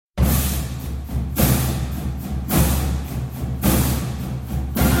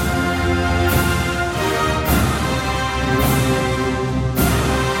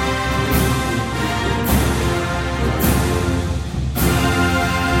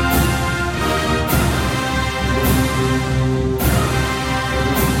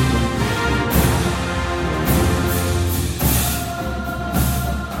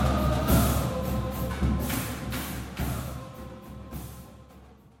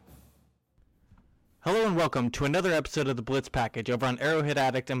Hello and welcome to another episode of the Blitz Package over on Arrowhead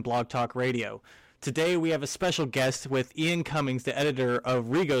Addict and Blog Talk Radio. Today we have a special guest with Ian Cummings, the editor of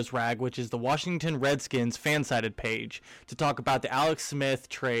Rigo's Rag, which is the Washington Redskins Fansided Page, to talk about the Alex Smith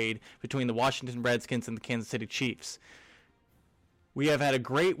trade between the Washington Redskins and the Kansas City Chiefs. We have had a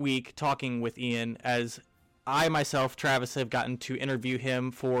great week talking with Ian, as I myself, Travis, have gotten to interview him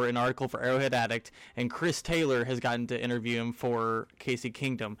for an article for Arrowhead Addict, and Chris Taylor has gotten to interview him for Casey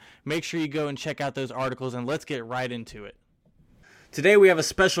Kingdom. Make sure you go and check out those articles, and let's get right into it. Today we have a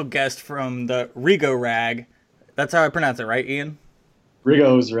special guest from the Rigo Rag. That's how I pronounce it, right, Ian?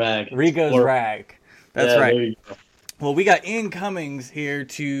 Rigo's Rag. Rigo's Rag. That's right. There you go. Well, we got Ian Cummings here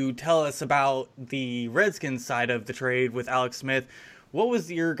to tell us about the Redskins side of the trade with Alex Smith. What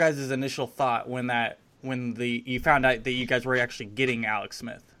was your guys' initial thought when you found out that you guys were actually getting Alex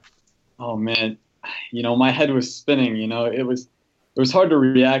Smith? Oh man, my head was spinning. It was hard to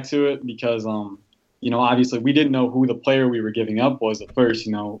react to it because obviously we didn't know who the player we were giving up was at first.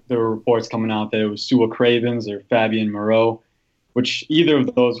 There were reports coming out that it was Sua Cravens or Fabian Moreau, which either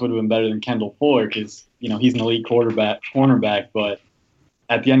of those would have been better than Kendall Fuller because he's an elite cornerback. But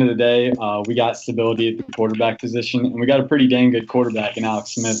at the end of the day, we got stability at the quarterback position, and we got a pretty dang good quarterback in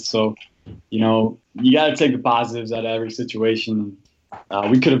Alex Smith. So you got to take the positives out of every situation.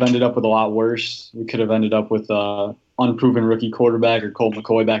 We could have ended up with a lot worse. We could have ended up with unproven rookie quarterback or Colt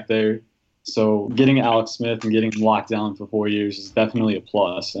McCoy back there. So getting Alex Smith and getting him locked down for 4 years is definitely a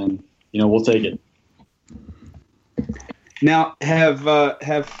plus, and we'll take it. Now, have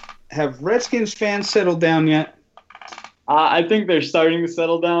Redskins fans settled down yet? I think they're starting to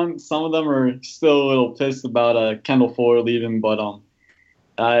settle down. Some of them are still a little pissed about Kendall Fuller leaving, but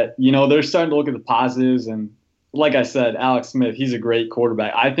they're starting to look at the positives. And like I said, Alex Smith, he's a great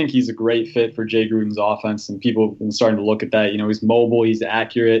quarterback. I think he's a great fit for Jay Gruden's offense, and people have been starting to look at that. He's mobile, he's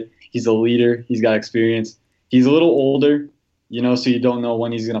accurate, he's a leader, he's got experience. He's a little older, so you don't know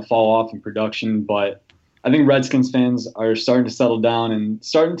when he's going to fall off in production. But I think Redskins fans are starting to settle down and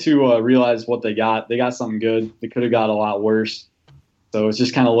starting to realize what they got. They got something good. They could have got a lot worse. So it's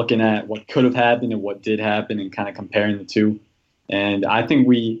just kind of looking at what could have happened and what did happen and kind of comparing the two. And I think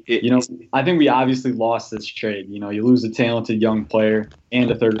we obviously lost this trade. You lose a talented young player and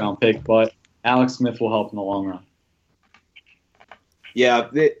a third-round pick, but Alex Smith will help in the long run. Yeah,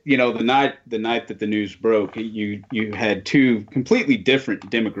 the night that the news broke, you had two completely different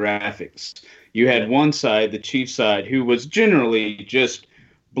demographics. You had one side, the Chiefs side, who was generally just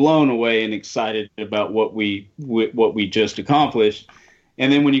blown away and excited about what we just accomplished, and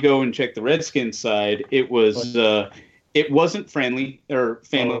then when you go and check the Redskins side, it wasn't friendly or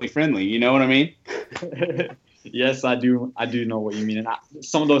family friendly. You know what I mean? Yes, I do. I do know what you mean. And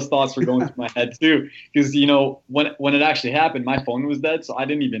some of those thoughts were going through my head too, because when it actually happened, my phone was dead, so I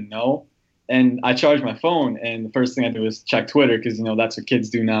didn't even know. And I charged my phone, and the first thing I did was check Twitter, because that's what kids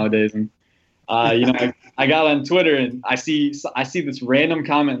do nowadays. And I got on Twitter and I see this random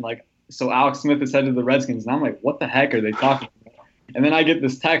comment like, "So Alex Smith is headed to the Redskins," and I'm like, "What the heck are they talking about?" And then I get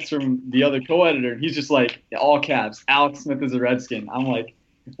this text from the other co-editor, and he's just like, all caps, "Alex Smith is a Redskin." I'm like,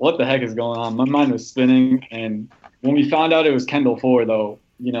 what the heck is going on? My mind was spinning. And when we found out it was Kendall Fuller, though,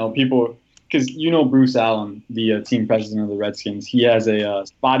 people, because Bruce Allen, the team president of the Redskins, he has a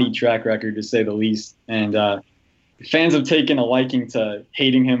spotty track record, to say the least. And fans have taken a liking to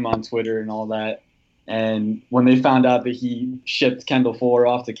hating him on Twitter and all that. And when they found out that he shipped Kendall Fuller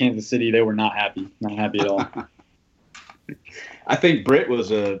off to Kansas City, they were not happy at all. I think Britt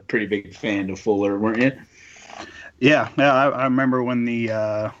was a pretty big fan of Fuller, weren't you? Yeah. I remember when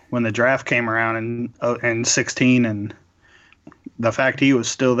the draft came around in 16, and the fact he was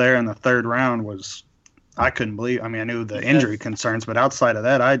still there in the third round was, I couldn't believe. I mean, I knew the injury concerns, but outside of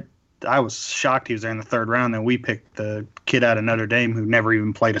that, I was shocked he was there in the third round. Then we picked the kid out of Notre Dame who never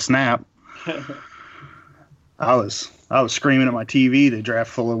even played a snap. I was screaming at my TV to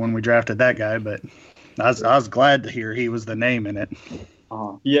draft Fuller when we drafted that guy, but I was glad to hear he was the name in it.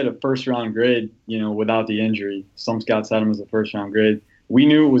 He had a first-round grade, without the injury. Some scouts had him as a first-round grade. We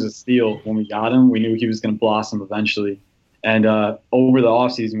knew it was a steal when we got him. We knew he was going to blossom eventually. And over the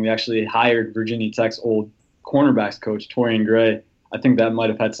offseason, we actually hired Virginia Tech's old cornerbacks coach, Torian Gray. I think that might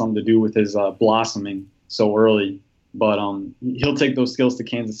have had something to do with his blossoming so early. But he'll take those skills to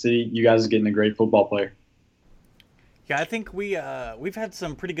Kansas City. You guys are getting a great football player. Yeah, I think we've had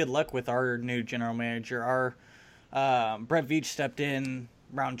some pretty good luck with our new general manager. Our Brett Veach stepped in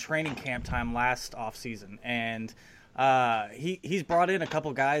around training camp time last offseason, and he's brought in a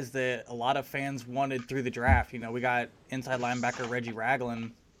couple guys that a lot of fans wanted through the draft. We got inside linebacker Reggie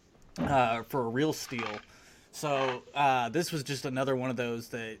Ragland for a real steal. So this was just another one of those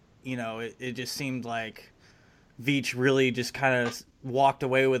that, it just seemed like Veach really just kind of walked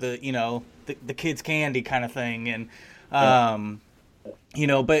away with the kid's candy kind of thing. And,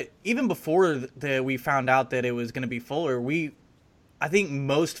 but even before we found out that it was going to be Fuller, I think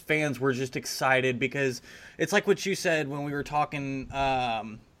most fans were just excited because it's like what you said when we were talking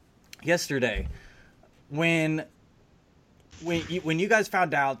yesterday. When you guys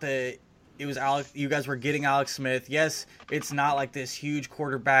found out that it was you guys were getting Alex Smith. Yes, it's not like this huge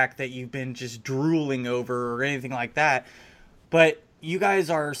quarterback that you've been just drooling over or anything like that, but you guys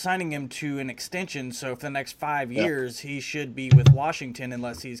are signing him to an extension. So for the next 5 years, he should be with Washington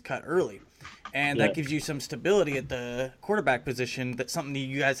unless he's cut early, and that gives you some stability at the quarterback position. That's something that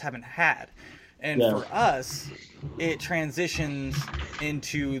you guys haven't had. And for us, it transitions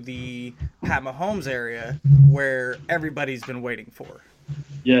into the Pat Mahomes area where everybody's been waiting for.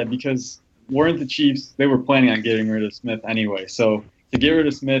 Yeah, because weren't the Chiefs, they were planning on getting rid of Smith anyway. So to get rid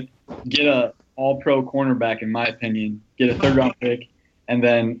of Smith, get a all-pro cornerback, in my opinion, get a third-round pick, and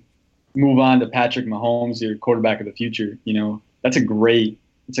then move on to Patrick Mahomes, your quarterback of the future. That's a great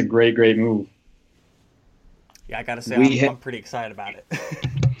move. Yeah, I got to say, I'm pretty excited about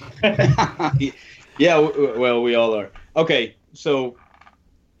it. Yeah, well, we all are. Okay, so,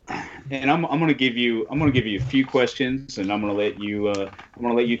 and I'm going to give you a few questions, and I'm going to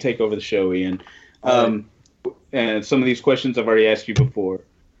let you take over the show, Ian. And some of these questions I've already asked you before.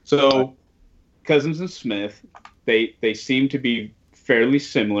 So, Cousins and Smith, they seem to be fairly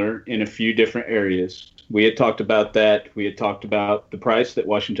similar in a few different areas. We had talked about that. We had talked about the price that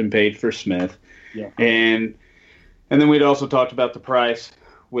Washington paid for Smith, and then we'd also talked about the price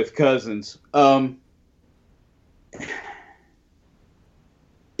with Cousins.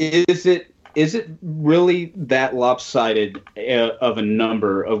 Is it really that lopsided of a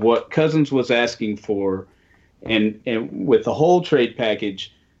number of what Cousins was asking for, and with the whole trade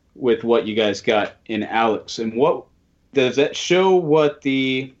package, with what you guys got in Alex, and what does that show? What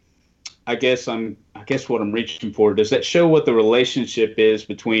I guess what I'm reaching for. Does that show what the relationship is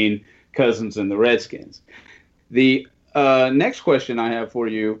between Cousins and the Redskins? The next question I have for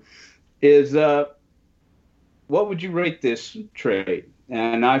you is, what would you rate this trade?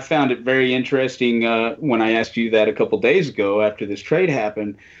 And I found it very interesting when I asked you that a couple days ago after this trade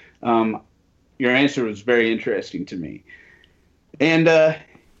happened. Your answer was very interesting to me. And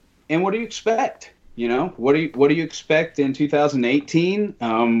what do you expect? What do you expect in 2018?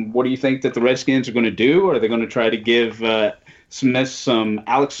 What do you think that the Redskins are going to do? Are they going to try to give Smith some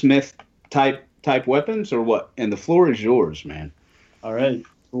Alex Smith type weapons, or what? And the floor is yours, man. All right,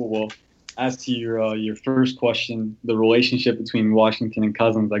 cool. Well, as to your first question, the relationship between Washington and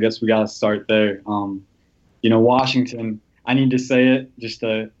Cousins, I guess we got to start there. Washington, I need to say it just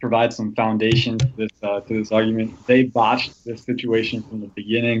to provide some foundation to this argument. They botched this situation from the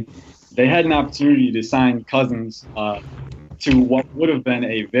beginning. They had an opportunity to sign Cousins to what would have been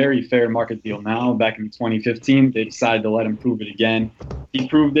a very fair market deal now. Back in 2015, they decided to let him prove it again. He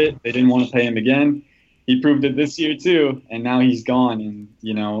proved it. They didn't want to pay him again. He proved it this year too, and now he's gone.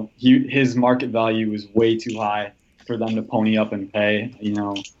 And his market value is way too high for them to pony up and pay.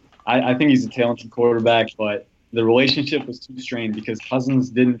 I think he's a talented quarterback, but the relationship was too strained because Cousins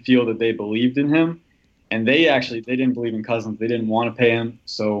didn't feel that they believed in him, and they didn't believe in Cousins. They didn't want to pay him.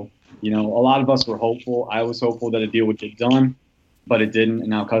 So a lot of us were hopeful. I was hopeful that a deal would get done, but it didn't, and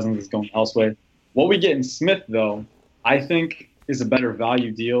now Cousins is going elsewhere. What we get in Smith, though, I think is a better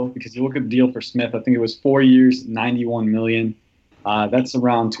value deal, because you look at the deal for Smith, I think it was 4 years, $91 million. That's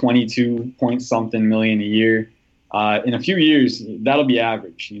around 22 point something million a year. In a few years, that'll be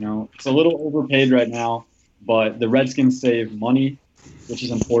average. It's a little overpaid right now, but the Redskins save money, which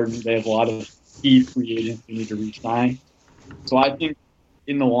is important. They have a lot of key free agents they need to re-sign. So I think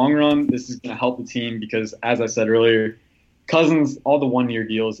in the long run, this is going to help the team because, as I said earlier, Cousins, all the one-year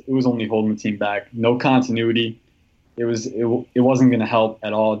deals, it was only holding the team back. No continuity. It wasn't going to help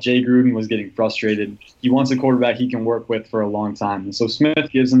at all. Jay Gruden was getting frustrated. He wants a quarterback he can work with for a long time. And so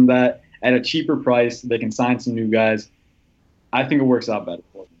Smith gives him that at a cheaper price. They can sign some new guys. I think it works out better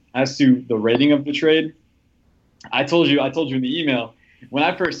for them. As to the rating of the trade, I told you in the email, when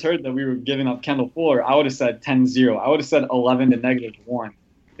I first heard that we were giving up Kendall Fuller, I would have said 10-0. I would have said 11 to -1.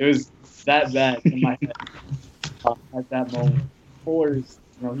 It was that bad in my head at that moment. Fuller's,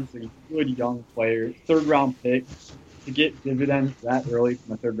 he's a good young player, third-round pick. To get dividends that early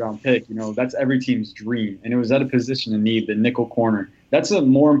from a third-round pick, that's every team's dream. And it was at a position of need, the nickel corner. That's a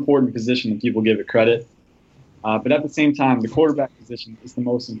more important position than people give it credit. But at the same time, the quarterback position is the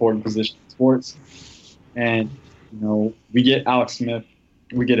most important position in sports. And, we get Alex Smith.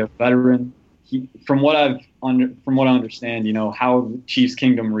 We get a veteran. from what I understand, how the Chiefs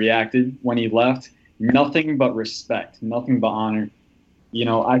Kingdom reacted when he left, nothing but respect, nothing but honor.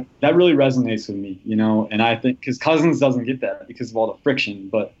 That really resonates with me, and I think because Cousins doesn't get that because of all the friction,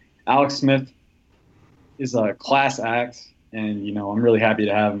 but Alex Smith is a class act, and I'm really happy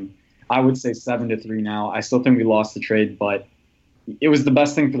to have him. I would say 7-3 now. I still think we lost the trade, but it was the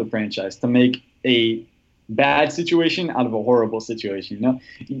best thing for the franchise to make a bad situation out of a horrible situation.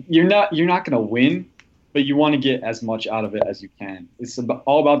 You're not going to win, but you want to get as much out of it as you can. It's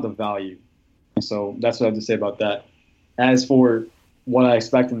all about the value. So that's what I have to say about that. As for what I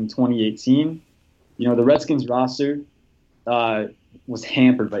expect in 2018, the Redskins roster was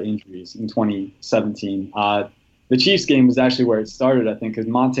hampered by injuries in 2017. The Chiefs game was actually where it started, I think, because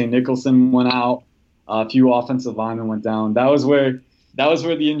Monte Nicholson went out, a few offensive linemen went down. That was where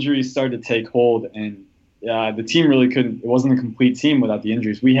the injuries started to take hold, and the team really couldn't. It wasn't a complete team without the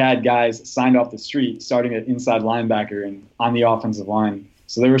injuries. We had guys signed off the street, starting at inside linebacker and on the offensive line.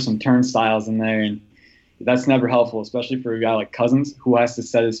 So there were some turnstiles in there, and that's never helpful, especially for a guy like Cousins, who has to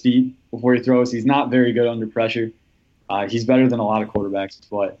set his feet before he throws. He's not very good under pressure. He's better than a lot of quarterbacks,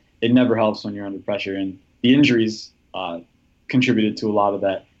 but it never helps when you're under pressure. And the injuries contributed to a lot of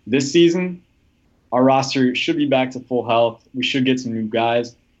that. This season, our roster should be back to full health. We should get some new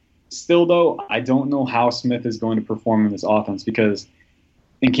guys. Still, though, I don't know how Smith is going to perform in this offense because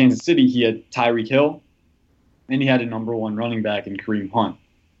in Kansas City, he had Tyreek Hill, and he had a number one running back in Kareem Hunt.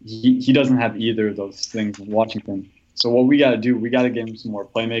 He doesn't have either of those things in Washington. So what we got to do, we got to get him some more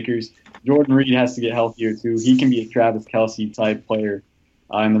playmakers. Jordan Reed has to get healthier, too. He can be a Travis Kelce-type player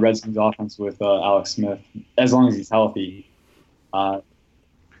in the Redskins offense with Alex Smith, as long as he's healthy. I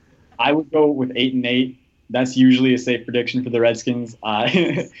would go with 8-8. That's usually a safe prediction for the Redskins.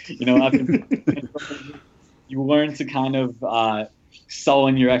 You learn to kind of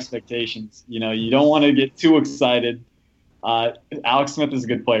sullen your expectations. You don't want to get too excited. Alex Smith is a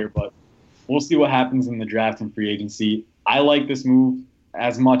good player, but we'll see what happens in the draft and free agency. I like this move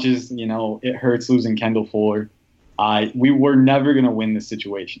as much as, it hurts losing Kendall Fuller. We were never going to win this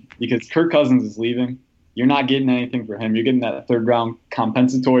situation because Kirk Cousins is leaving. You're not getting anything for him. You're getting that third-round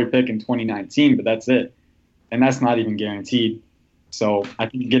compensatory pick in 2019, but that's it. And that's not even guaranteed. So I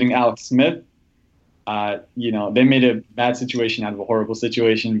think getting Alex Smith, they made a bad situation out of a horrible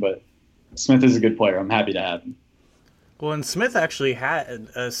situation, but Smith is a good player. I'm happy to have him. Well, and Smith actually had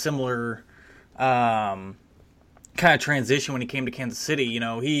a similar kind of transition when he came to Kansas City.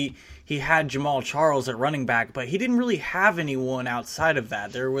 He had Jamal Charles at running back, but he didn't really have anyone outside of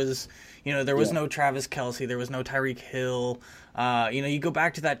that. There was no Travis Kelce, there was no Tyreek Hill. You go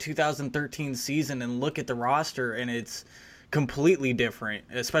back to that 2013 season and look at the roster, and it's completely different,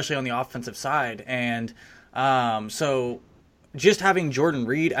 especially on the offensive side. And so just having Jordan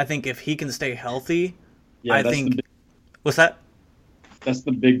Reed, I think if he can stay healthy, what's that? That's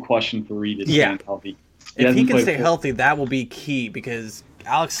the big question for Reed, is staying healthy. If he can stay healthy, that will be key because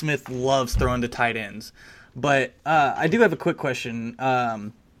Alex Smith loves throwing to tight ends. But I do have a quick question.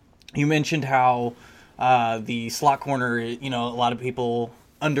 You mentioned how the slot corner, a lot of people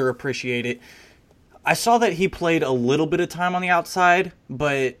underappreciate it. I saw that he played a little bit of time on the outside,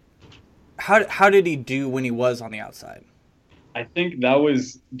 but how did he do when he was on the outside? I think that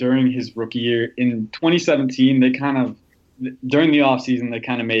was during his rookie year. In 2017, during the offseason, they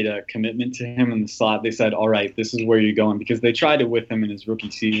kind of made a commitment to him in the slot. They said, all right, this is where you're going, because they tried it with him in his rookie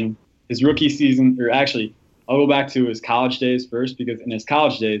season. I'll go back to his college days first, because in his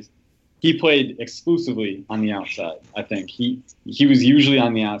college days, he played exclusively on the outside. I think he was usually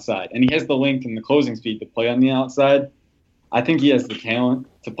on the outside, and he has the length and the closing speed to play on the outside. I think he has the talent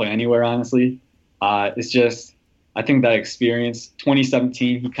to play anywhere, honestly. It's just, I think that experience,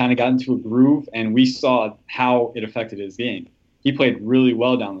 2017, he kind of got into a groove, and we saw how it affected his game. He played really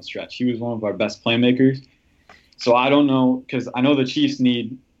well down the stretch. He was one of our best playmakers. So I don't know, because I know the Chiefs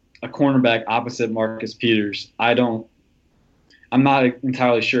need a cornerback opposite Marcus Peters. I'm not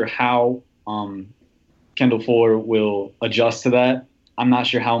entirely sure how Kendall Fuller will adjust to that. I'm not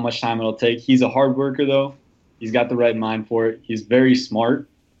sure how much time it'll take. He's a hard worker, though. He's got the right mind for it. He's very smart.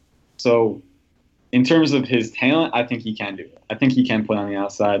 So in terms of his talent, I think he can do it. I think he can play on the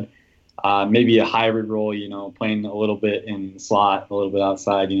outside. Maybe a hybrid role, playing a little bit in the slot, a little bit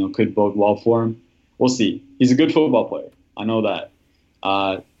outside, could bode well for him. We'll see. He's a good football player. I know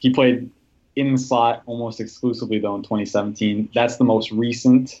that. He played in the slot almost exclusively, though, in 2017. That's the most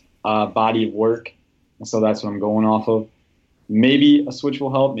recent body of work, and so that's what I'm going off of. Maybe a switch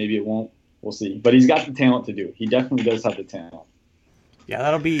will help. Maybe it won't. We'll see. But he's got the talent to do it. He definitely does have the talent. Yeah,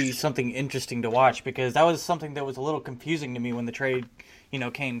 that'll be something interesting to watch because that was something that was a little confusing to me when the trade,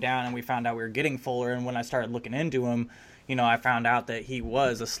 came down and we found out we were getting Fuller. And when I started looking into him, I found out that he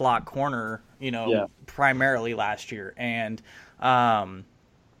was a slot corner, primarily last year. And,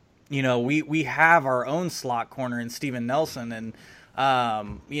 we have our own slot corner in Steven Nelson. And,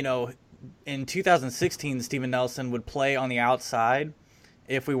 in 2016, Steven Nelson would play on the outside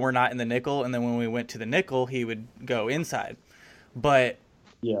if we were not in the nickel. And then when we went to the nickel, he would go inside. But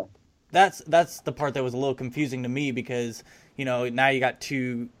yeah, that's the part that was a little confusing to me because, now you got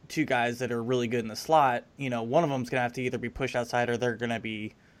two guys that are really good in the slot. One of them's going to have to either be pushed outside or they're going to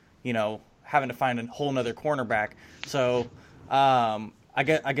be, having to find a whole nother cornerback. So I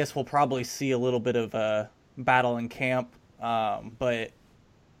guess we'll probably see a little bit of a battle in camp. But,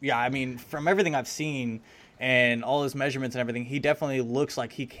 yeah, I mean, from everything I've seen and all his measurements and everything, he definitely looks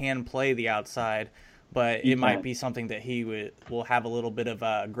like he can play the outside. But it might be something that he will have a little bit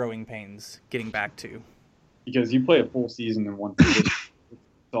of growing pains getting back to. Because you play a full season in one position,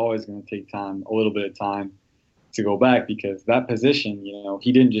 it's always going to take time, a little bit of time to go back because that position,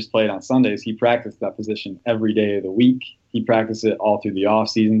 he didn't just play it on Sundays. He practiced that position every day of the week. He practiced it all through the off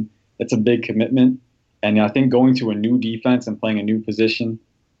season. It's a big commitment. And I think going to a new defense and playing a new position,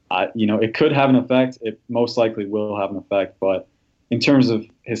 it could have an effect. It most likely will have an effect. But in terms of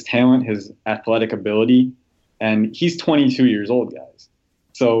his talent, his athletic ability, and he's 22 years old, guys.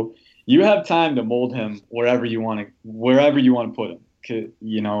 So you have time to mold him wherever you want to put him.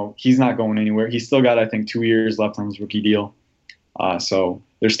 He's not going anywhere. He's still got, I think, 2 years left on his rookie deal. So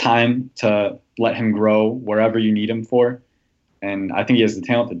there's time to let him grow wherever you need him for. And I think he has the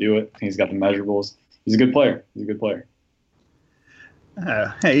talent to do it. I think he's got the measurables. He's a good player.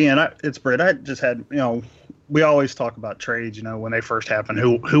 Hey, Ian, it's Britt. I just had, we always talk about trades, when they first happen,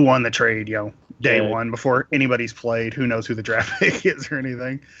 who won the trade, day one before anybody's played, who knows who the draft pick is or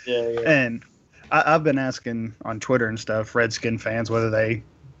anything. Yeah. And I've been asking on Twitter and stuff, Redskin fans, whether they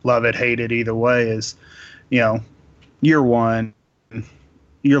love it, hate it, either way is, year one,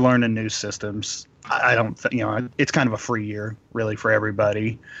 you're learning new systems. I don't it's kind of a free year really for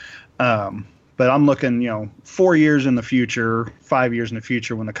everybody. But I'm looking, 4 years in the future, 5 years in the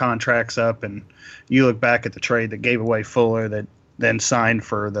future when the contract's up and you look back at the trade that gave away Fuller that then signed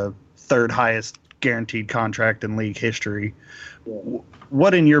for the third highest guaranteed contract in league history. Yeah.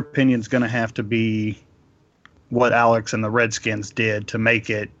 What, in your opinion, is going to have to be what Alex and the Redskins did to make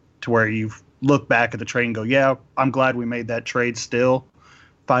it to where you look back at the trade and go, yeah, I'm glad we made that trade still.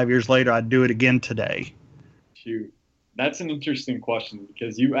 5 years later, I'd do it again today. Shoot. That's an interesting question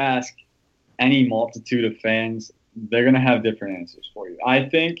because you ask any multitude of fans, they're going to have different answers for you. I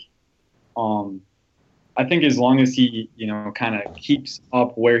think as long as he, kind of keeps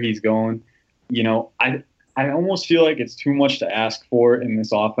up where he's going, I almost feel like it's too much to ask for in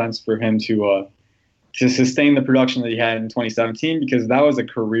this offense for him to sustain the production that he had in 2017 because that was a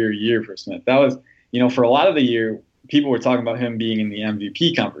career year for Smith. That was, for a lot of the year, people were talking about him being in the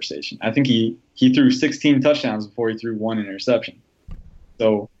MVP conversation. I think he threw 16 touchdowns before he threw one interception.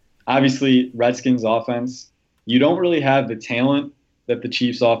 So obviously, Redskins offense, you don't really have the talent that the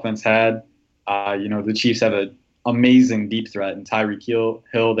Chiefs offense had. The Chiefs have an amazing deep threat in Tyreek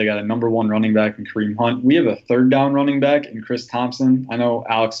Hill. They got a number one running back in Kareem Hunt. We have a third down running back in Chris Thompson. I know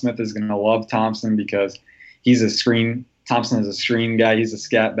Alex Smith is going to love Thompson because Thompson is a screen guy. He's a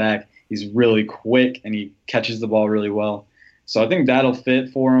scat back. He's really quick, and he catches the ball really well. So I think that'll fit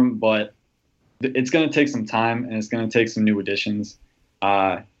for him, but it's going to take some time, and it's going to take some new additions.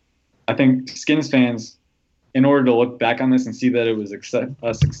 I think Skins fans, in order to look back on this and see that it was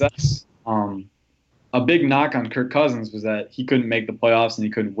a success, a big knock on Kirk Cousins was that he couldn't make the playoffs and he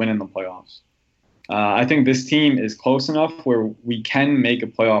couldn't win in the playoffs. I think this team is close enough where we can make a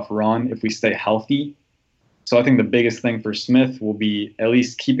playoff run if we stay healthy. So I think the biggest thing for Smith will be at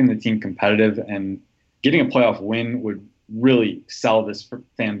least keeping the team competitive, and getting a playoff win would really sell this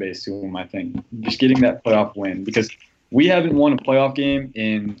fan base to him, I think. Just getting that playoff win, because we haven't won a playoff game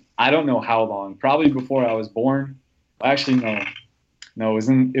in I don't know how long, probably before I was born. Actually, no, it was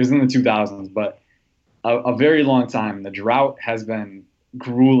in the 2000s, but a very long time. The drought has been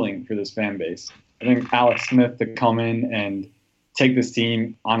grueling for this fan base. I think Alex Smith to come in and take this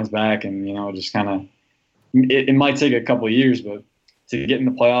team on his back and, just kind of, it might take a couple of years, but to get in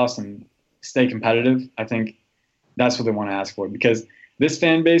the playoffs and stay competitive, I think that's what they want to ask for, because this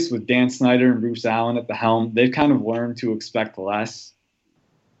fan base with Dan Snyder and Bruce Allen at the helm, they've kind of learned to expect less.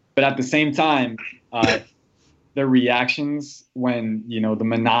 But at the same time, their reactions when, the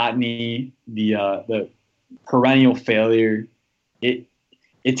monotony, the perennial failure, it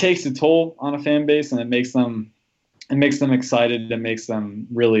takes a toll on a fan base, and it makes them it makes them excited. It makes them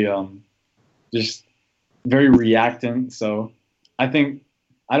really just very reactant. So I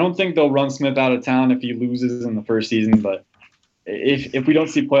don't think they'll run Smith out of town if he loses in the first season. But if we don't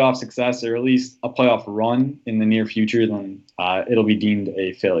see playoff success or at least a playoff run in the near future, then it'll be deemed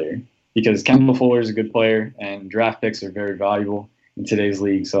a failure because Kemba Fuller is a good player and draft picks are very valuable in today's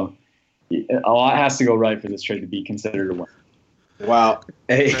league. So a lot has to go right for this trade to be considered a win. Wow.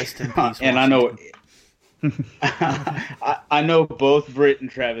 Hey, and I know I know both Britt and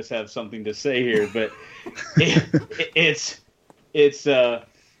Travis have something to say here, but it's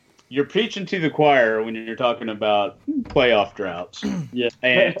you're preaching to the choir when you're talking about playoff droughts. Yeah,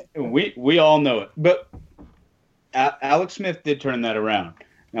 and we all know it. But Alex Smith did turn that around.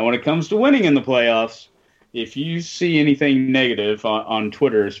 Now, when it comes to winning in the playoffs, if you see anything negative on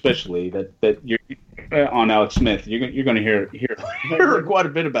Twitter, especially that you're on Alex Smith, you're going to hear quite a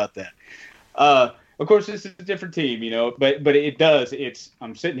bit about that. Of course, this is a different team, but it does.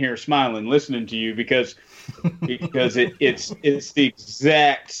 I'm sitting here smiling, listening to you because it's the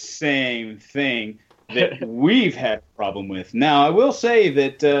exact same thing that we've had a problem with. Now, I will say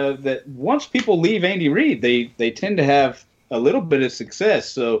that once people leave Andy Reid, they tend to have a little bit of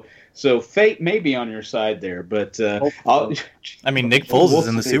success. So fate may be on your side there, but Nick Foles is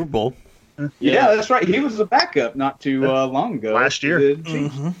in the Super Bowl. Yeah, that's right. He was a backup not too long ago. Last year.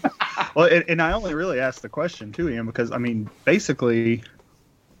 Well, and I only really asked the question to him because, basically,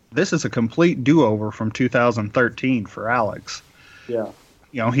 this is a complete do-over from 2013 for Alex. Yeah.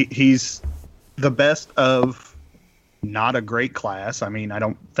 He's the best of not a great class. I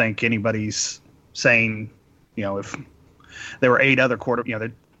don't think anybody's saying, if there were 8 other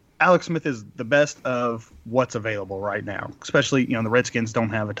Alex Smith is the best of what's available right now. Especially, the Redskins don't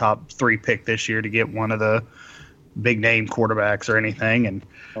have a top 3 pick this year to get one of the big name quarterbacks or anything. And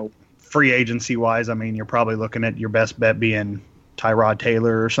free agency wise, you're probably looking at your best bet being Tyrod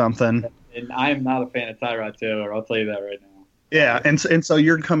Taylor or something. And I am not a fan of Tyrod Taylor. I'll tell you that right now. Yeah, and so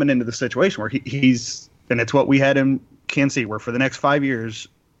you're coming into the situation where he's, and it's what we had in Kansas City, where for the next 5 years,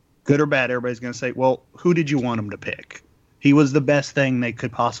 good or bad, everybody's going to say, well, who did you want him to pick? He was the best thing they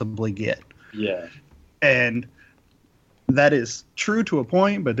could possibly get. Yeah. And that is true to a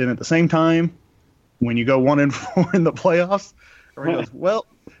point, but then at the same time, when you go 1-4 in the playoffs, everybody goes, well,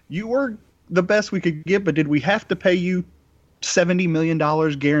 you were the best we could get, but did we have to pay you $70 million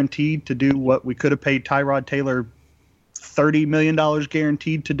guaranteed to do what we could have paid Tyrod Taylor $30 million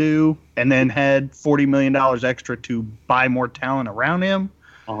guaranteed to do, and then had $40 million extra to buy more talent around him?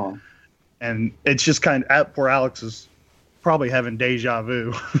 Uh-huh. And it's just kind of where Alex is probably having deja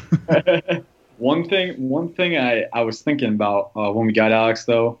vu. One thing I was thinking about when we got Alex,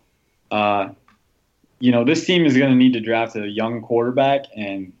 though, this team is going to need to draft a young quarterback,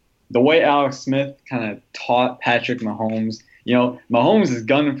 and the way Alex Smith kind of taught Patrick Mahomes, Mahomes is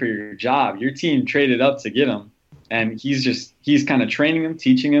gunning for your job. Your team traded up to get him, and he's kind of training him,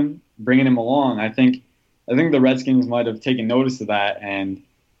 teaching him, bringing him along. I think the Redskins might have taken notice of that, and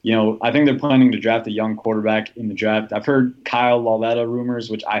I think they're planning to draft a young quarterback in the draft. I've heard Kyle Lauletta rumors,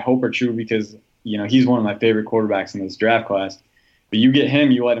 which I hope are true because, he's one of my favorite quarterbacks in this draft class. But you get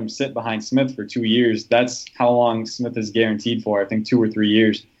him, you let him sit behind Smith for 2 years. That's how long Smith is guaranteed for, I think 2 or 3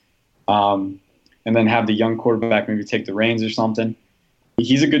 years. And then have the young quarterback maybe take the reins or something.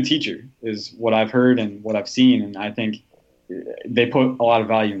 He's a good teacher is what I've heard and what I've seen, and I think they put a lot of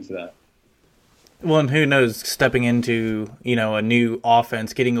value into that. Well, and who knows, stepping into, a new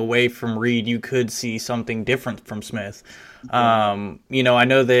offense, getting away from Reed, you could see something different from Smith. I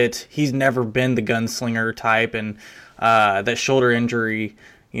know that he's never been the gunslinger type, and that shoulder injury,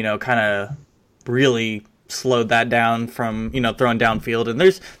 kind of really slowed that down from, throwing downfield. And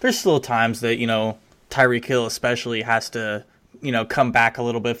there's still times that, Tyreek Hill especially has to, come back a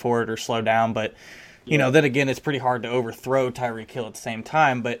little bit for it or slow down. But, then again, it's pretty hard to overthrow Tyreek Hill at the same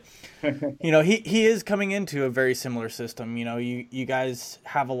time. But, he is coming into a very similar system. You guys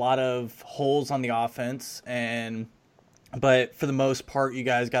have a lot of holes on the offense, but for the most part, you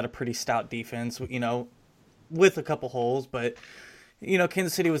guys got a pretty stout defense, with a couple holes. But,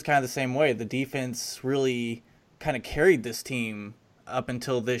 Kansas City was kind of the same way. The defense really kind of carried this team up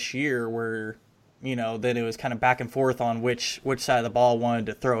until this year where, then it was kind of back and forth on which side of the ball wanted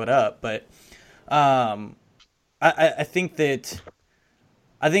to throw it up. But I think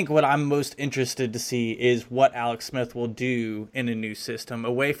what I'm most interested to see is what Alex Smith will do in a new system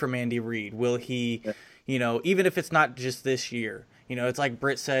away from Andy Reid. Will he, even if it's not just this year, it's like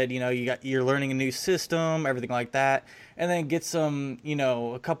Britt said, you're learning a new system, everything like that, and then get some,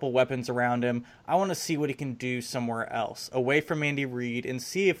 a couple weapons around him. I want to see what he can do somewhere else away from Andy Reid and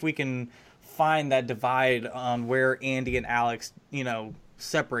see if we can find that divide on where Andy and Alex,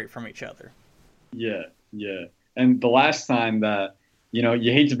 separate from each other. Yeah. And the last time that,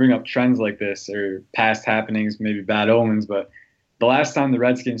 you hate to bring up trends like this or past happenings, maybe bad omens, but the last time the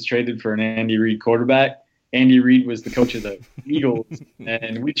Redskins traded for an Andy Reid quarterback, Andy Reid was the coach of the Eagles,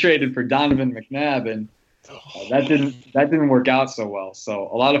 and we traded for Donovan McNabb, and that didn't work out so well. So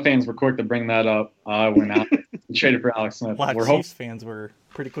a lot of fans were quick to bring that up when we traded for Alex Smith. A lot of Chiefs fans were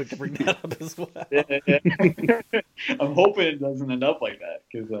pretty quick to bring that up as well. Yeah. I'm hoping it doesn't end up like that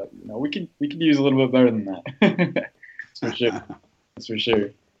because we could use a little bit better than that. That's for sure.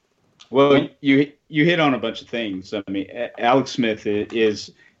 Well, you hit on a bunch of things. I mean, Alex Smith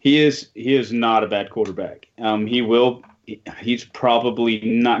is not a bad quarterback. He's probably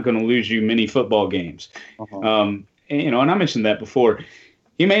not going to lose you many football games. And I mentioned that before.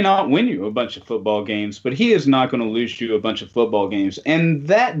 He may not win you a bunch of football games, but he is not going to lose you a bunch of football games. And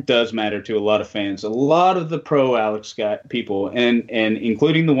that does matter to a lot of fans. A lot of the pro Alex people, and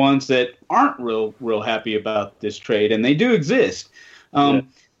including the ones that aren't real happy about this trade, and they do exist.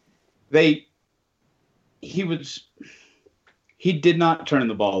 He did not turn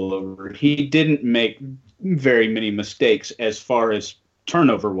the ball over. He didn't make very many mistakes as far as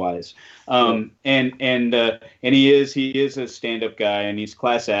turnover wise. And he is a stand-up guy, and he's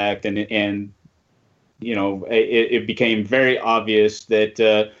class act, and it became very obvious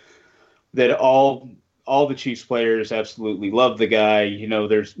that all the Chiefs players absolutely love the guy.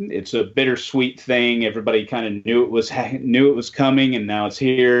 It's a bittersweet thing. Everybody kind of knew it was coming, and now it's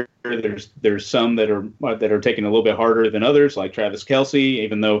here. There's some that are taking a little bit harder than others, like Travis Kelce.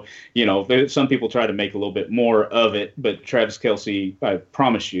 Even though some people try to make a little bit more of it, but Travis Kelce, I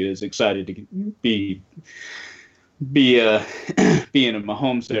promise you, is excited to be in a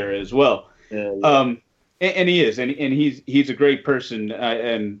Mahomes era as well. Yeah. And he is, and he's a great person,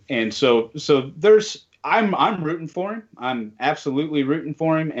 and so there's. I'm rooting for him. I'm absolutely rooting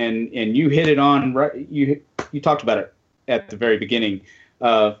for him, and you hit it on right. You talked about it at the very beginning.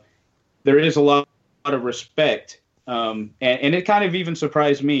 There is a lot of respect, and it kind of even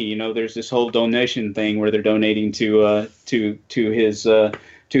surprised me. There's this whole donation thing where they're donating to his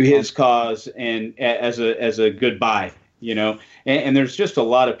cause and as a goodbye. And there's just a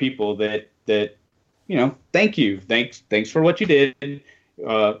lot of people that thank you, thanks for what you did.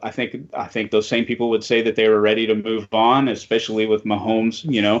 I think those same people would say that they were ready to move on, especially with Mahomes,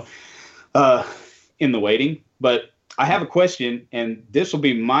 in the waiting. But I have a question, and this will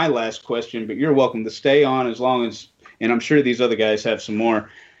be my last question, but you're welcome to stay on as long as, and I'm sure these other guys have some more.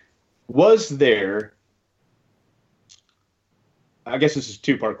 Was there, I guess this is a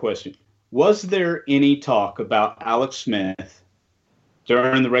two-part question. Was there any talk about Alex Smith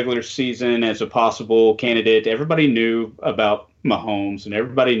during the regular season as a possible candidate? Everybody knew about Mahomes, and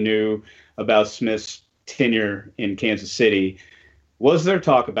everybody knew about Smith's tenure in Kansas City. Was there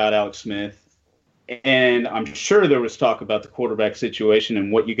talk about Alex Smith? And I'm sure there was talk about the quarterback situation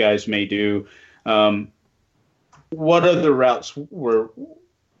and what you guys may do. What other routes were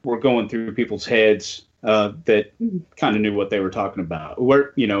going through people's heads that kind of knew what they were talking about?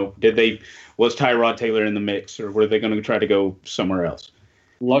 Where was Tyrod Taylor in the mix, or were they going to try to go somewhere else?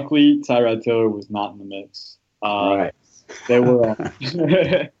 Luckily, Tyrod Taylor was not in the mix. Right. They were.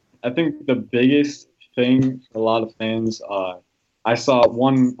 I think the biggest thing for a lot of fans. I saw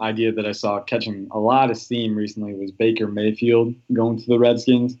one idea that I saw catching a lot of steam recently was Baker Mayfield going to the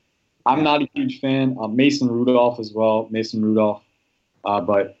Redskins. I'm not a huge fan. Mason Rudolph as well. But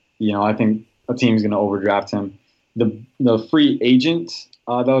I think a team's going to overdraft him. The free agent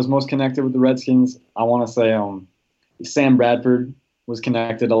that was most connected with the Redskins, I want to say Sam Bradford was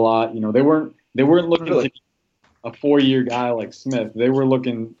connected a lot. They weren't looking to be a 4-year guy like Smith. They were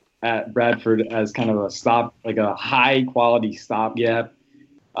looking at Bradford as kind of a high quality stopgap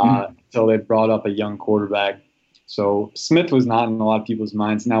until they brought up a young quarterback. So Smith was not in a lot of people's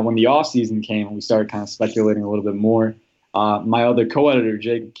minds. Now, when the offseason came and we started kind of speculating a little bit more, my other co-editor,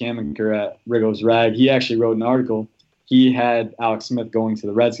 Jacob Kamenker at Rigo's Rag, he actually wrote an article. He had Alex Smith going to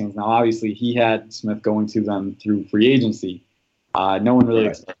the Redskins. Now, obviously, he had Smith going to them through free agency. No one really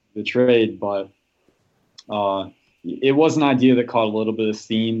expected the trade, but it was an idea that caught a little bit of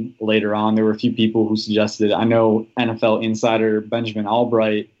steam later on. There were a few people who suggested. I know NFL insider Benjamin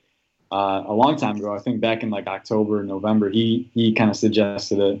Albright a long time ago, I think back in like October, November, he kind of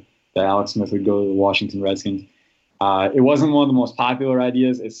suggested it, that Alex Smith would go to the Washington Redskins. It wasn't one of the most popular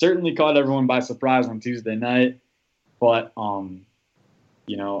ideas. It certainly caught everyone by surprise on Tuesday night, but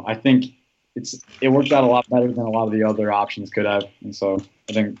I think it worked out a lot better than a lot of the other options could have, and so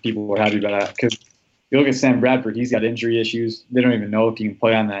I think people were happy about that. Because you look at Sam Bradford, he's got injury issues. They don't even know if he can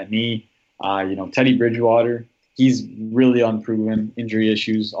play on that knee. Teddy Bridgewater, he's really unproven, injury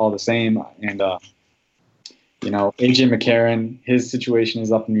issues all the same. And, A.J. McCarron, his situation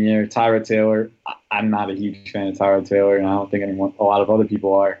is up in the air. Tyrod Taylor, I'm not a huge fan of Tyrod Taylor, and I don't think a lot of other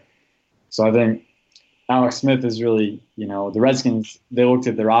people are. So I think Alex Smith is really, the Redskins, they looked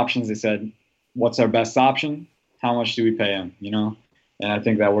at their options. They said, what's our best option? How much do we pay him, And I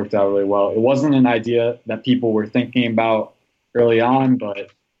think that worked out really well. It wasn't an idea that people were thinking about early on,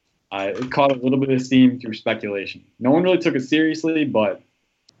 but it caught a little bit of steam through speculation. No one really took it seriously, but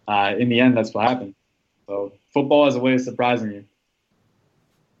in the end, that's what happened. So football has a way of surprising you.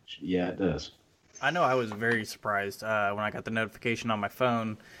 Yeah, it does. I know I was very surprised when I got the notification on my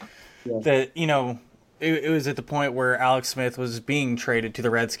phone that, it was at the point where Alex Smith was being traded to the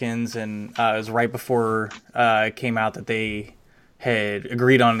Redskins, and it was right before it came out that they had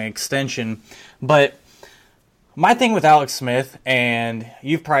agreed on an extension. But my thing with Alex Smith, and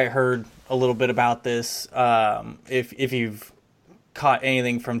you've probably heard a little bit about this if you've caught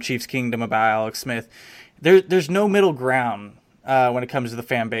anything from Chiefs Kingdom about Alex Smith, there's no middle ground when it comes to the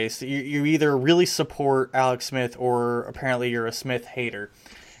fan base. You either really support Alex Smith or apparently you're a Smith hater.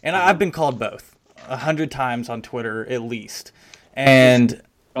 And I've been called both 100 times on Twitter at least. And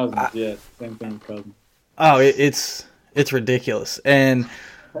Cousins, same thing with Cousins. Oh, it's ridiculous. And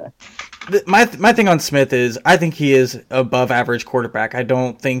my thing on Smith is I think he is above average quarterback. I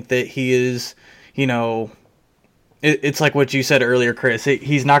don't think that he is, it's like what you said earlier, Chris.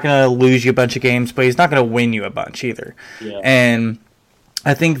 He's not going to lose you a bunch of games, but he's not going to win you a bunch either. Yeah. And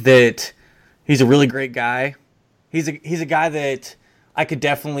I think that he's a really great guy. He's a guy that I could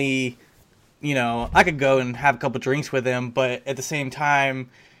definitely, I could go and have a couple drinks with him, but at the same time,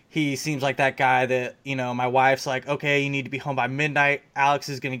 he seems like that guy that, my wife's like, okay, you need to be home by midnight. Alex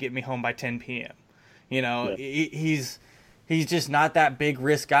is going to get me home by 10 p.m. He's just not that big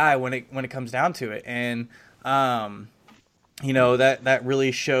risk guy when it comes down to it. And, that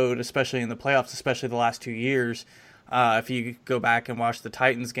really showed, especially in the playoffs, especially the last 2 years. If you go back and watch the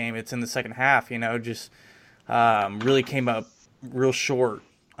Titans game, it's in the second half, really came up real short,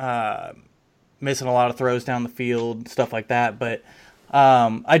 missing a lot of throws down the field, stuff like that. But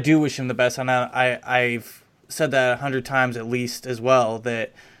I do wish him the best, and I've said that 100 times at least as well,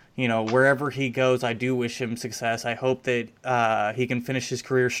 that wherever he goes, I do wish him success. I hope that he can finish his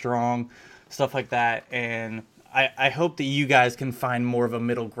career strong, stuff like that, and I hope that you guys can find more of a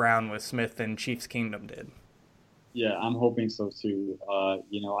middle ground with Smith than Chiefs Kingdom did. Yeah, I'm hoping so too.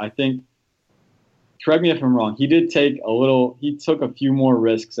 I think, correct me if I'm wrong, he took a few more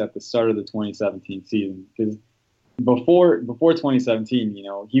risks at the start of the 2017 season, because before 2017,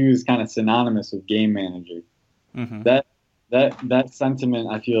 he was kind of synonymous with game manager. Mm-hmm. That sentiment,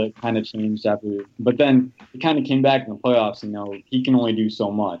 I feel like, kind of changed after, but then he kind of came back in the playoffs. He can only do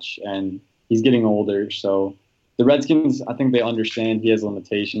so much, and he's getting older. So the Redskins, I think they understand he has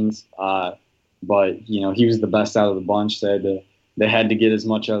limitations, but he was the best out of the bunch. They had to get as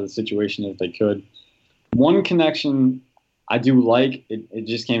much out of the situation as they could. One connection I do like, it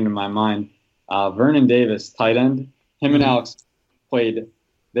just came to my mind. Vernon Davis, tight end, him and Alex played.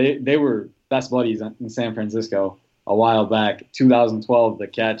 They were best buddies in San Francisco a while back. 2012, the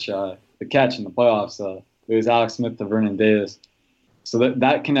catch in the playoffs. It was Alex Smith to Vernon Davis. So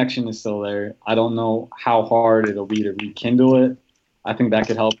that connection is still there. I don't know how hard it'll be to rekindle it. I think that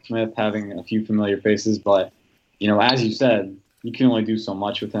could help Smith having a few familiar faces, but as you said, you can only do so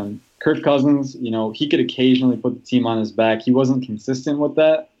much with him. Kirk Cousins, he could occasionally put the team on his back. He wasn't consistent with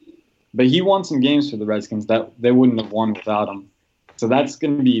that. But he won some games for the Redskins that they wouldn't have won without him. So that's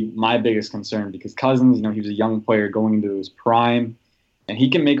going to be my biggest concern, because Cousins, he was a young player going into his prime, and he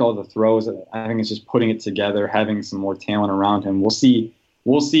can make all the throws. I think it's just putting it together, having some more talent around him. We'll see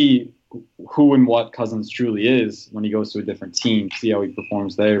who and what Cousins truly is when he goes to a different team, see how he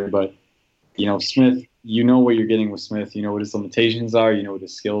performs there. But, Smith, what you're getting with Smith. You know what his limitations are. You know what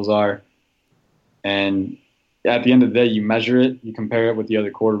his skills are. And at the end of the day, you measure it, you compare it with the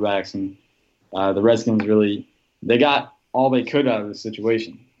other quarterbacks, and the Redskins they got all they could out of the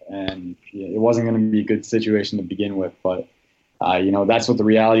situation. And it wasn't going to be a good situation to begin with, but that's what the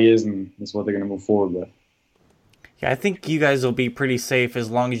reality is, and that's what they're going to move forward with. Yeah, I think you guys will be pretty safe as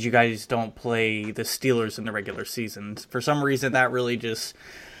long as you guys don't play the Steelers in the regular season. For some reason, that really just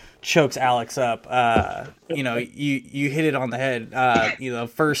chokes Alex up. You hit it on the head.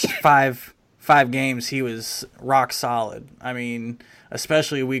 First five games, he was rock solid. I mean,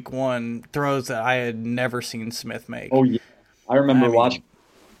 especially week 1, throws that I had never seen Smith make. Oh, yeah. I remember watching.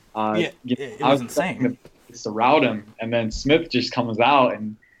 It was insane. To route him, and then Smith just comes out,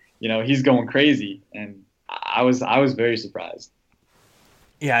 and he's going crazy, and I was very surprised.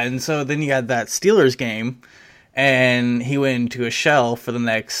 Yeah, and so then you had that Steelers game, and he went into a shell for the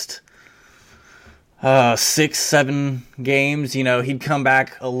next 6-7 games. He'd come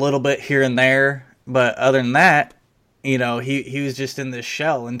back a little bit here and there, but other than that, he was just in this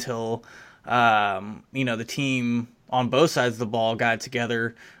shell until the team on both sides of the ball got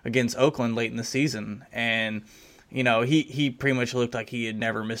together against Oakland late in the season, and he pretty much looked like he had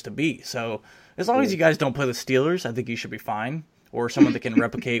never missed a beat. So as long as you guys don't play the Steelers, I think you should be fine, or someone that can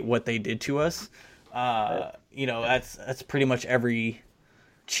replicate what they did to us. That's pretty much every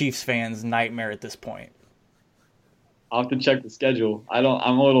Chiefs fan's nightmare at this point. I'll have to check the schedule. I'm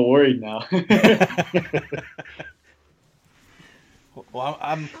a little worried now. Well,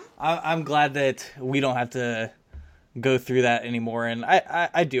 I'm glad that we don't have to go through that anymore, and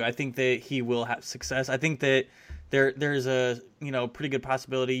I do. I think that he will have success. I think that there's a pretty good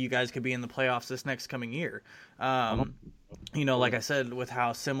possibility you guys could be in the playoffs this next coming year. Like I said, with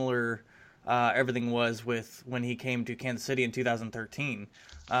how similar everything was with when he came to Kansas City in 2013.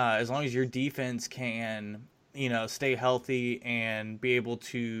 As long as your defense can stay healthy and be able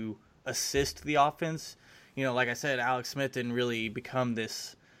to assist the offense. Like I said, Alex Smith didn't really become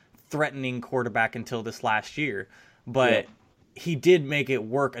this threatening quarterback until this last year, but he did make it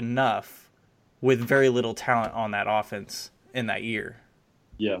work enough with very little talent on that offense in that year.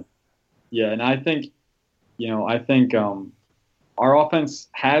 Yeah, and I think our offense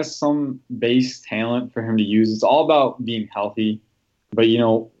has some base talent for him to use. It's all about being healthy, but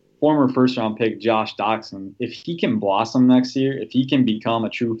former first-round pick Josh Doxson, if he can blossom next year, if he can become a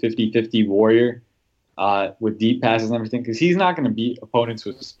true 50-50 warrior, with deep passes and everything, because he's not going to beat opponents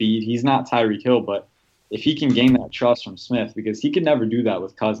with speed. He's not Tyreek Hill, but if he can gain that trust from Smith, because he could never do that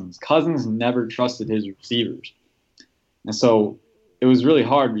with Cousins. Cousins never trusted his receivers. And so it was really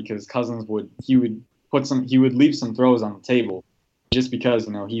hard because Cousins would leave some throws on the table just because,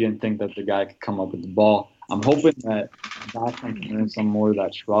 he didn't think that the guy could come up with the ball. I'm hoping that Doxson can earn some more of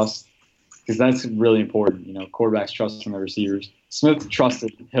that trust, because that's really important. Quarterbacks trust from their receivers. Smith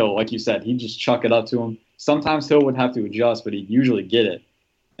trusted Hill, like you said. He'd just chuck it up to him. Sometimes Hill would have to adjust, but he'd usually get it.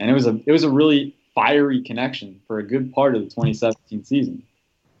 And it was a really fiery connection for a good part of the 2017 season.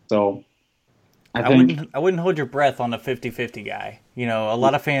 So I wouldn't hold your breath on a 50-50 guy. A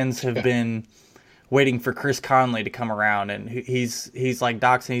lot of fans have been waiting for Chris Conley to come around, and he's like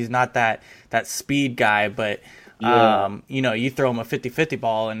Doxson. He's not that speed guy, but you throw him a 50-50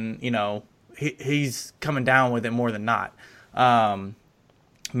 ball, and he's coming down with it more than not.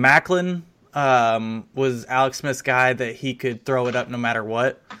 Macklin was Alex Smith's guy that he could throw it up no matter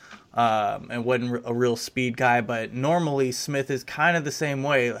what, and wasn't a real speed guy. But normally Smith is kind of the same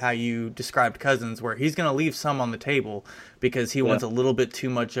way how you described Cousins, where he's going to leave some on the table because he wants a little bit too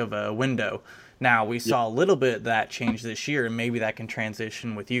much of a window. Now, we saw a little bit of that change this year, and maybe that can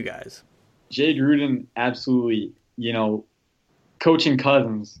transition with you guys. Jay Gruden absolutely, coaching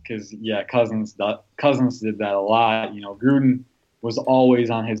Cousins, because Cousins did that a lot. Gruden was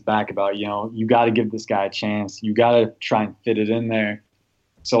always on his back about you got to give this guy a chance, you got to try and fit it in there.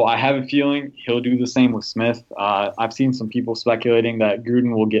 So I have a feeling he'll do the same with Smith. I've seen some people speculating that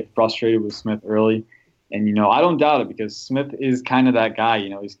Gruden will get frustrated with Smith early, and I don't doubt it, because Smith is kind of that guy.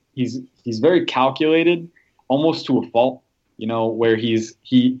 He's very calculated, almost to a fault. Where he's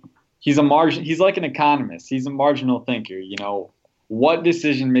a margin. He's like an economist. He's a marginal thinker. What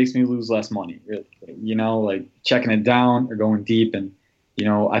decision makes me lose less money? Like checking it down or going deep. And,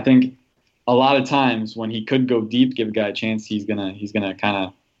 I think a lot of times when he could go deep, give a guy a chance, he's gonna kind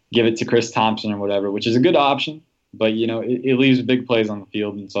of give it to Chris Thompson or whatever, which is a good option. But, it leaves big plays on the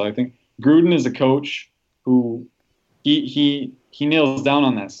field. And so I think Gruden is a coach who he nails down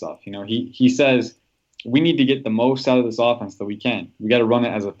on that stuff. He says we need to get the most out of this offense that we can. We got to run it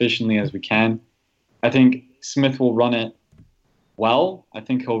as efficiently as we can. I think Smith will run it well. I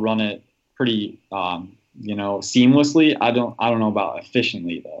think he'll run it pretty, seamlessly. I don't know about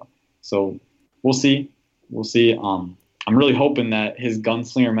efficiently though. So we'll see. I'm really hoping that his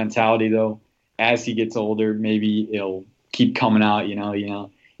gunslinger mentality though, as he gets older, maybe it'll keep coming out.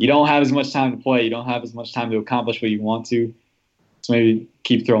 You don't have as much time to play. You don't have as much time to accomplish what you want to. So maybe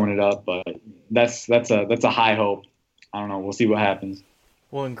keep throwing it up, but that's a high hope. I don't know. We'll see what happens.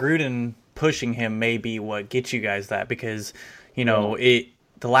 Well, and Gruden pushing him may be what gets you guys that, because the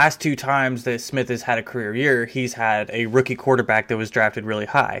last two times that Smith has had a career year, he's had a rookie quarterback that was drafted really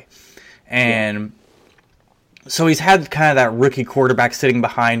high, and so he's had kind of that rookie quarterback sitting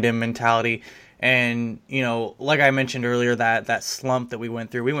behind him mentality. And like I mentioned earlier, that slump that we went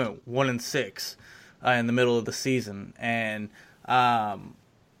through, we went 1-6 in the middle of the season, and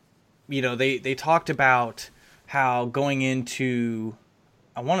they talked about how going into,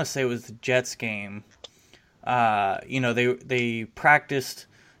 I want to say it was the Jets game. They practiced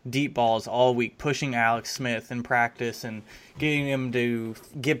deep balls all week, pushing Alex Smith in practice and getting him to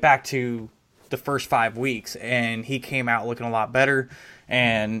get back to the first 5 weeks, and he came out looking a lot better.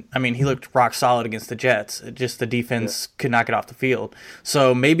 And I mean, he looked rock solid against the Jets. Just the defense could not get off the field.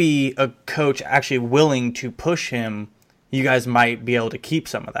 So maybe a coach actually willing to push him, you guys might be able to keep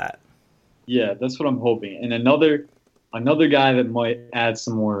some of that. Yeah, that's what I'm hoping. And another guy that might add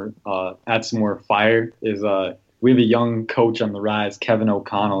some more fire is we have a young coach on the rise, Kevin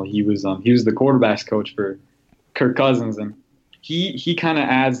O'Connell. He was the quarterbacks coach for Kirk Cousins, and he kind of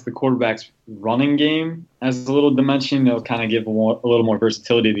adds the quarterback's running game as a little dimension. It'll kind of give a little more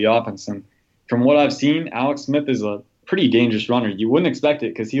versatility to the offense. And from what I've seen, Alex Smith is a pretty dangerous runner. You wouldn't expect it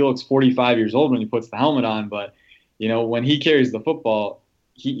because he looks 45 years old when he puts the helmet on, but when he carries the football,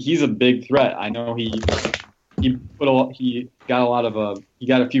 he's a big threat. I know he got a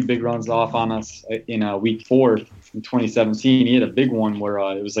few big runs off on us in week 4 in 2017. He had a big one where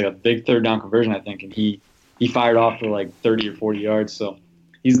it was like a big third down conversion, I think, and he fired off for like 30 or 40 yards. So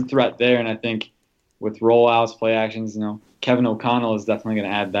he's a threat there. And I think with rollouts, play actions, Kevin O'Connell is definitely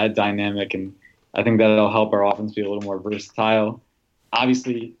going to add that dynamic. And I think that'll help our offense be a little more versatile.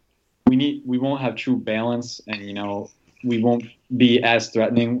 Obviously, we won't have true balance, and, we won't be as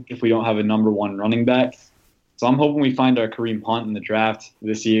threatening if we don't have a number one running back. So I'm hoping we find our Kareem Hunt in the draft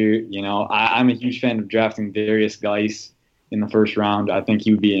this year. I'm a huge fan of drafting Darius Geis in the first round. I think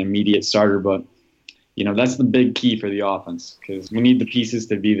he would be an immediate starter, but that's the big key for the offense because we need the pieces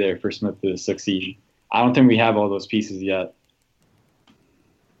to be there for Smith to succeed. I don't think we have all those pieces yet.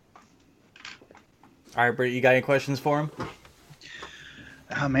 All right, Britt, you got any questions for him?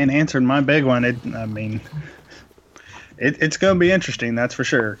 Oh, man, answering my big one. It's going to be interesting, that's for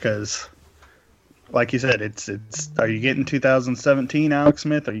sure, because like you said, it's. Are you getting 2017 Alex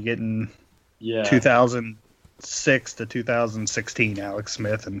Smith? Are you getting 2006 to 2016 Alex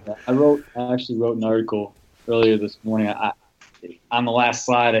Smith? And I actually wrote an article earlier this morning. On the last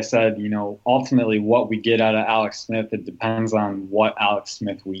slide, I said, ultimately what we get out of Alex Smith, it depends on what Alex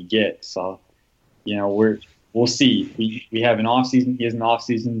Smith we get. So, we'll see. We have an offseason. He has an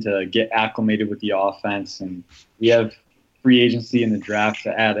offseason to get acclimated with the offense, and we have free agency in the draft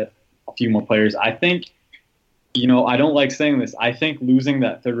to add a few more players. I think, I don't like saying this. I think losing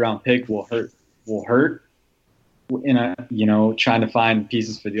that third round pick will hurt in trying to find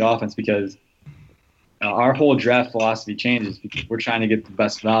pieces for the offense because our whole draft philosophy changes because we're trying to get the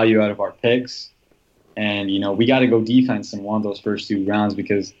best value out of our picks. And, we got to go defense in one of those first 2 rounds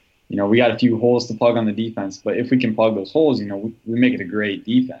because, we got a few holes to plug on the defense. But if we can plug those holes, we make it a great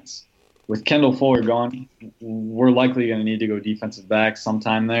defense. With Kendall Fuller gone, we're likely going to need to go defensive back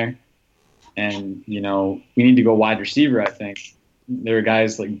sometime there. And, we need to go wide receiver, I think. There are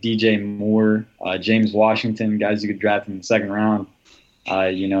guys like DJ Moore, James Washington, guys you could draft in the second round.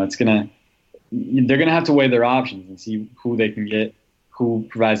 They're going to have to weigh their options and see who they can get, who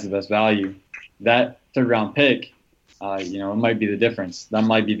provides the best value. That third round pick, it might be the difference. That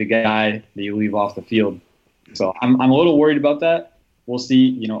might be the guy that you leave off the field. So I'm a little worried about that. We'll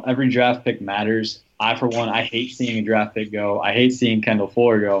see. Every draft pick matters. For one, I hate seeing a draft pick go. I hate seeing Kendall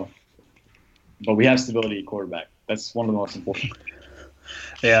Fuller go. But we have stability at quarterback. That's one of the most important.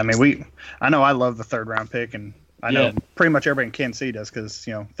 Yeah, I know I love the third round pick, and I know pretty much everybody in Kansas City does because,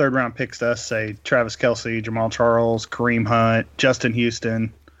 third round picks to us say Travis Kelce, Jamal Charles, Kareem Hunt, Justin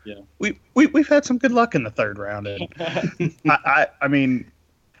Houston. Yeah. We've had some good luck in the third round. And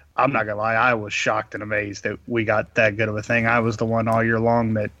I'm not going to lie, I was shocked and amazed that we got that good of a thing. I was the one all year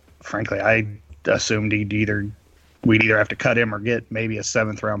long that, frankly, I assumed we'd either have to cut him or get maybe a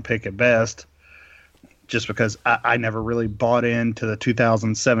 7th round pick at best, just because I never really bought into the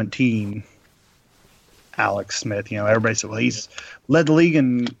 2017 Alex Smith. Everybody said, well, he's led the league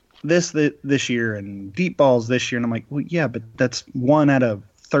in this year and deep balls this year. And I'm like, well, yeah, but that's 1 out of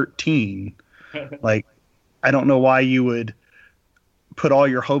 13. Like, I don't know why you would put all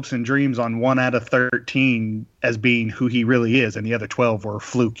your hopes and dreams on 1 out of 13 as being who he really is, and the other 12 were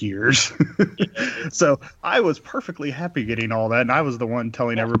fluke years. So I was perfectly happy getting all that, and I was the one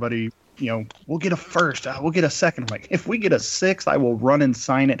telling everybody, we'll get a first, we'll get a second. I'm like, if we get a 6th, I will run and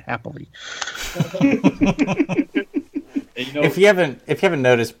sign it happily. If you haven't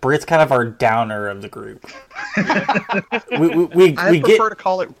noticed, Britt's kind of our downer of the group. I prefer to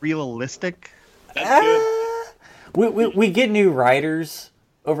call it realistic. We get new writers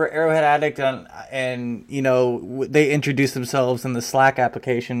over at Arrowhead Addict, and they introduce themselves in the Slack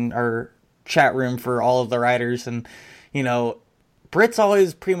application or chat room for all of the writers, and Britt's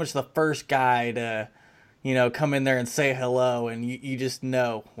always pretty much the first guy to come in there and say hello, and you just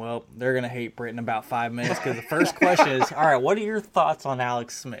know, well, they're going to hate Britt in about 5 minutes, because the first question is, all right, what are your thoughts on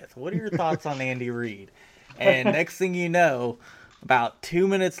Alex Smith? What are your thoughts on Andy Reid? And next thing you know, about 2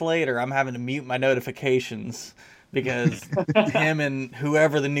 minutes later, I'm having to mute my notifications because him and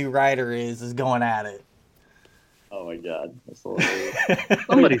whoever the new writer is going at it. Oh my God, that's hilarious.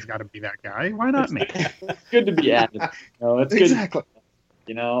 Somebody's got to be that guy. Why not me? It's good to be added. It's Exactly.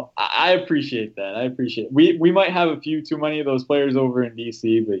 good. I appreciate that. I appreciate it. We might have a few too many of those players over in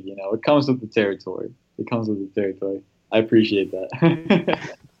DC, but it comes with the territory. I appreciate that.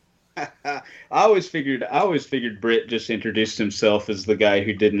 I always figured Britt just introduced himself as the guy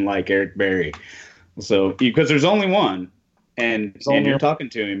who didn't like Eric Berry. So because there's only one. And you're talking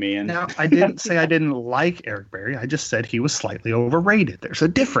to him, Ian. Now, I didn't say I didn't like Eric Berry. I just said he was slightly overrated. There's a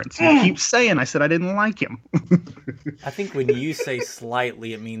difference. You keep saying I said I didn't like him. I think when you say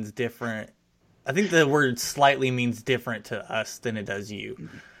slightly, it means different. I think the word slightly means different to us than it does you.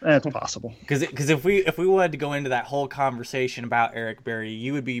 That's possible. Because if we wanted to go into that whole conversation about Eric Berry,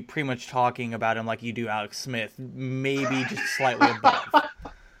 you would be pretty much talking about him like you do Alex Smith, maybe just slightly above.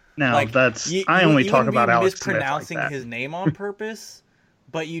 No, I only talk about Alex Smith like mispronouncing that. his name on purpose,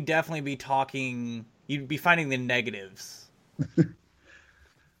 but you'd definitely you'd be finding the negatives.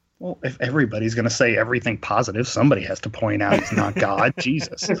 Well, if everybody's going to say everything positive, somebody has to point out he's not God.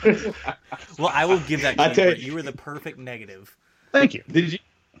 Jesus. Well, I will give that to you. You were the perfect negative. Thank you.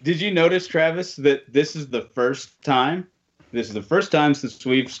 Did you notice, Travis, that this is the first time since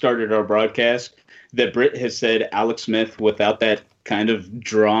we've started our broadcast that Britt has said Alex Smith without that kind of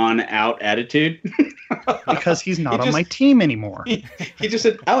drawn-out attitude? Because he's not on my team anymore. He just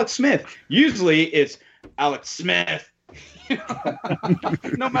said Alex Smith. Usually it's Alex Smith.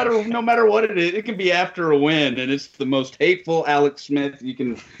 No matter what it is, it can be after a win, and it's the most hateful Alex Smith you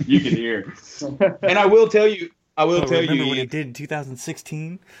can hear. And I will tell you, remember what he did in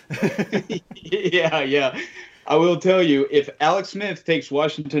 2016? Yeah. I will tell you, if Alex Smith takes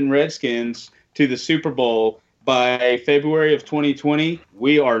Washington Redskins to the Super Bowl by February of 2020,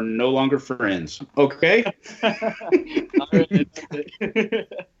 we are no longer friends. Okay? Have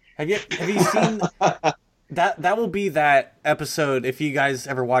you seen that will be that episode, if you guys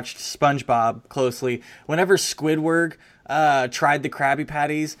ever watched SpongeBob closely, whenever Squidward tried the Krabby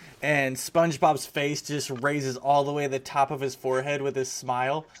Patties and SpongeBob's face just raises all the way to the top of his forehead with his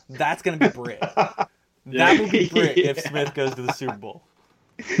smile, that's going to be Britt. That will be Britt if Smith goes to the Super Bowl.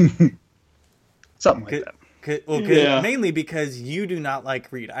 Something like that. Mainly because you do not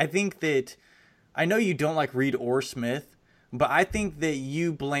like Reid. I know you don't like Reid or Smith, but I think that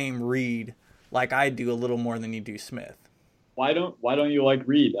you blame Reid like I do a little more than you do Smith. Why don't you like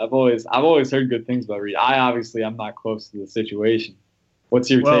Reid? I've always heard good things about Reid. I'm not close to the situation.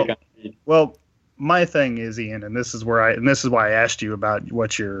 What's your take on Reid? Well, my thing is, Ian, and this is why I asked you about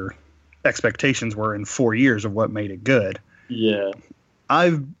what your expectations were in 4 years of what made it good. Yeah.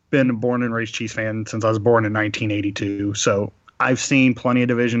 I've been a born and raised Chiefs fan since I was born in 1982, so I've seen plenty of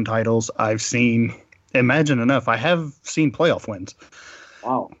division titles. I've seen, imagine enough, I have seen playoff wins.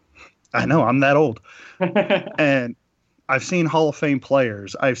 Wow. I know, I'm that old. And I've seen Hall of Fame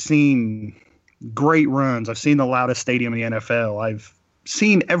players. I've seen great runs. I've seen the loudest stadium in the NFL. I've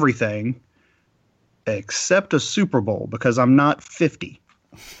seen everything except a Super Bowl because I'm not 50.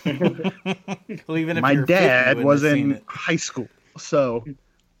 Well, even if my you're dad 50, was in high school. So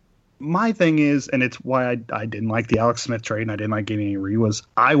my thing is, and it's why I didn't like the Alex Smith trade and I didn't like getting any Reid, was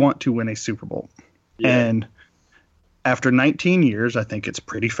I want to win a Super Bowl. Yeah. And after 19 years, I think it's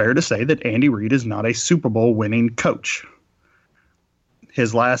pretty fair to say that Andy Reid is not a Super Bowl winning coach.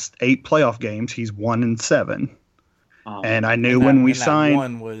 His last 8 playoff games, he's 1-7. And I knew when we signed,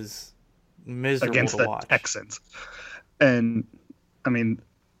 one was miserable against to the watch. Texans. And I mean,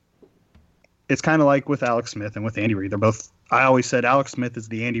 it's kind of like with Alex Smith and with Andy Reid. They're both. I always said Alex Smith is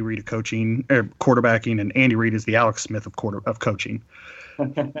the Andy Reid of coaching or quarterbacking, and Andy Reid is the Alex Smith of coaching.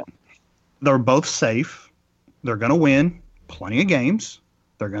 They're both safe. They're going to win plenty of games.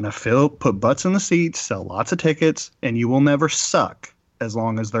 They're going to put butts in the seats, sell lots of tickets, and you will never suck as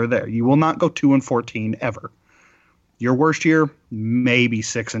long as they're there. You will not go 2-14 ever. Your worst year, maybe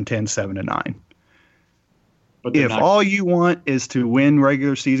 6-10, 7-9. If all you want is to win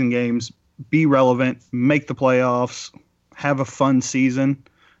regular season games, be relevant, make the playoffs, have a fun season,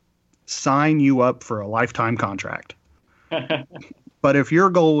 sign you up for a lifetime contract. But if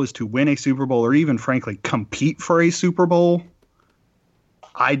your goal is to win a Super Bowl or even, frankly, compete for a Super Bowl,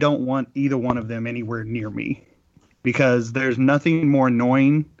 I don't want either one of them anywhere near me. Because there's nothing more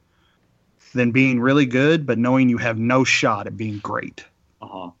annoying than being really good, but knowing you have no shot at being great.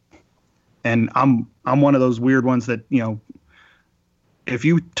 Uh-huh. And I'm one of those weird ones that, if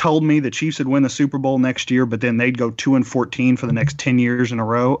you told me the Chiefs would win the Super Bowl next year, but then they'd go 2-14 for the next 10 years in a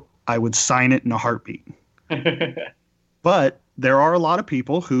row, I would sign it in a heartbeat. But there are a lot of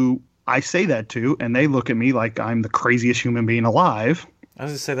people who I say that to, and they look at me like I'm the craziest human being alive. I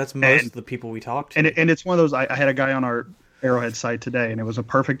was going to say, that's most of the people we talked to. And it's one of those, I had a guy on our Arrowhead site today, and it was a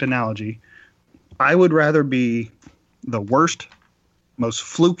perfect analogy. I would rather be the worst, most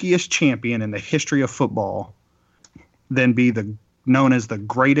flukiest champion in the history of football than be known as the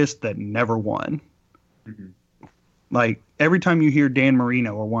greatest that never won. Mm-hmm. Like, every time you hear Dan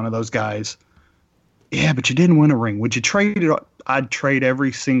Marino or one of those guys, yeah, but you didn't win a ring. Would you trade it? I'd trade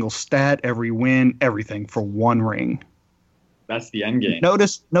every single stat, every win, everything for one ring. That's the end game.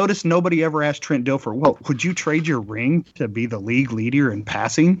 Notice nobody ever asked Trent Dilfer, well, would you trade your ring to be the league leader in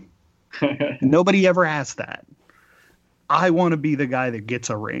passing? Nobody ever asked that. I want to be the guy that gets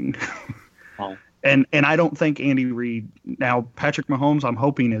a ring. Oh. And I don't think Andy Reid, now Patrick Mahomes, I'm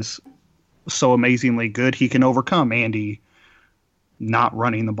hoping is so amazingly good he can overcome Andy not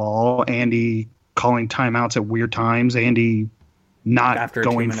running the ball, Andy calling timeouts at weird times, Andy not after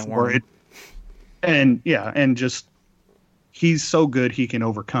going for it. And just he's so good he can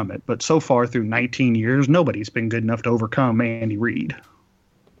overcome it. But so far through 19 years, nobody's been good enough to overcome Andy Reid.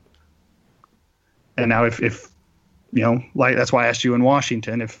 And now if like that's why I asked you in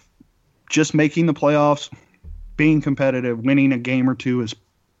Washington, if just making the playoffs, being competitive, winning a game or two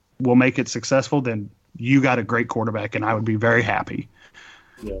will make it successful, then you got a great quarterback, and I would be very happy.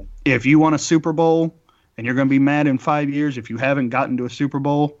 Yeah. If you want a Super Bowl and you're going to be mad in 5 years, if you haven't gotten to a Super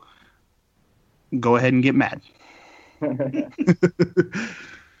Bowl, go ahead and get mad.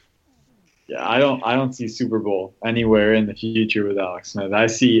 Yeah, I don't see Super Bowl anywhere in the future with Alex Smith. I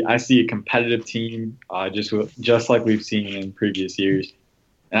see a competitive team, just like we've seen in previous years.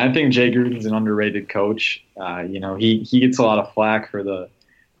 And I think Jay Gruden's an underrated coach. He gets a lot of flack for the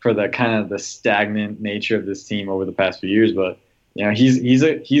kind of the stagnant nature of this team over the past few years, but he's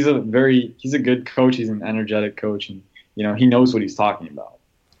a good coach. He's an energetic coach, and he knows what he's talking about.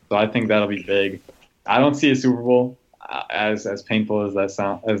 So I think that'll be big. I don't see a Super Bowl as painful as that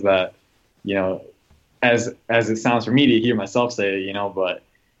sound as it sounds for me to hear myself say it, but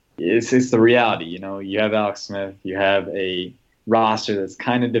it's the reality. You have Alex Smith, you have a roster that's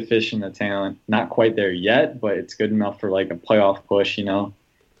kind of deficient in talent, not quite there yet, but it's good enough for like a playoff push.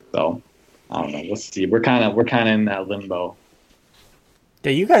 So I don't know. Let's see. We're kind of in that limbo.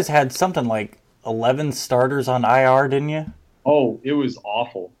 Yeah, you guys had something like 11 starters on IR, didn't you? Oh, it was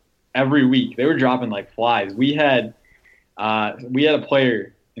awful. Every week they were dropping like flies. We had a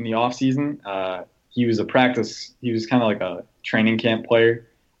player in the off season. He was kind of like a training camp player.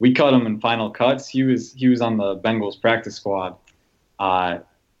 We cut him in final cuts. He was on the Bengals practice squad.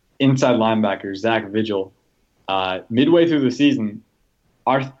 Inside linebacker Zach Vigil. Midway through the season,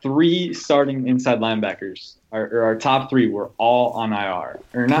 our three starting inside linebackers, our top three, were all on IR,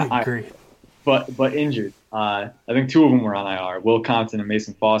 or not IR, but injured. I think two of them were on IR, Will Compton and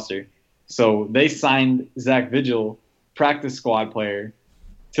Mason Foster. So they signed Zach Vigil, practice squad player,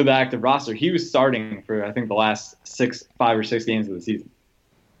 to the active roster. He was starting for I think the last 5 or 6 games of the season.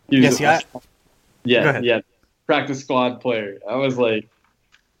 Practice squad player. I was like,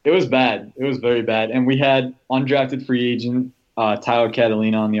 it was bad. It was very bad. And we had undrafted free agent Tyler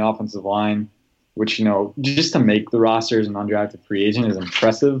Catalina on the offensive line, which, just to make the roster as an undrafted free agent is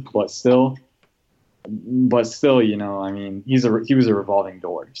impressive, but still, he was a revolving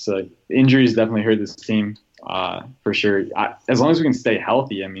door. So injuries definitely hurt this team for sure. As long as we can stay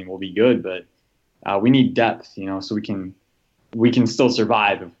healthy, we'll be good, but we need depth, so we can still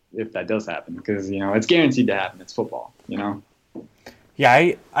survive if that does happen, because, it's guaranteed to happen. It's football,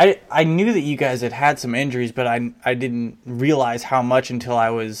 Yeah, I knew that you guys had some injuries, but I didn't realize how much until I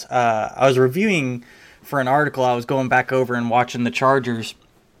was reviewing for an article. I was going back over and watching the Chargers,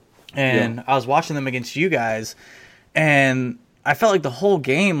 and I was watching them against you guys, and I felt like the whole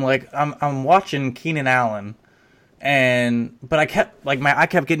game, like I'm watching Keenan Allen, but I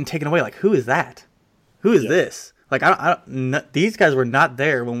kept getting taken away. Like, who is that? Who is this? Like, these guys were not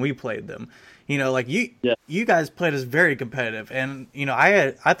there when we played them. You guys played us very competitive, and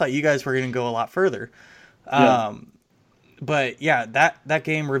I thought you guys were going to go a lot further. But yeah, that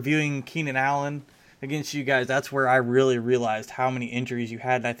game, reviewing Keenan Allen against you guys, that's where I really realized how many injuries you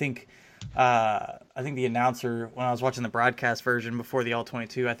had. And I think the announcer, when I was watching the broadcast version before the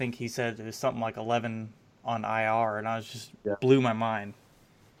All-22, I think he said it was something like 11 on IR, and I was just blew my mind.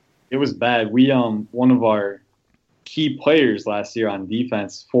 It was bad. We one of our key players last year on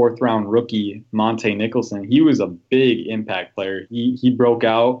defense, 4th round rookie Monte Nicholson, he was a big impact player. He broke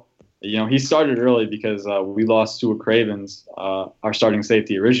out He started early because we lost Stuart Cravens, our starting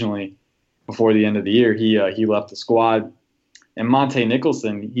safety originally, before the end of the year. He left the squad. And Monte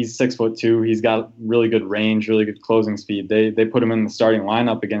Nicholson, he's 6'2". He's got really good range, really good closing speed. They put him in the starting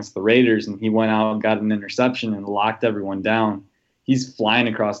lineup against the Raiders, and he went out and got an interception and locked everyone down. He's flying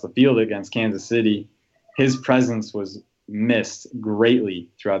across the field against Kansas City. His presence was missed greatly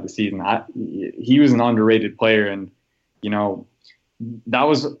throughout the season. He was an underrated player, and I think that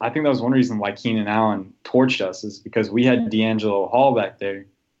was one reason why Keenan Allen torched us, is because we had D'Angelo Hall back there.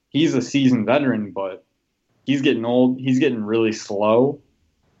 He's a seasoned veteran, but he's getting old. He's getting really slow.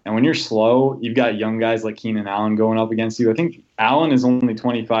 And when you're slow, you've got young guys like Keenan Allen going up against you. I think Allen is only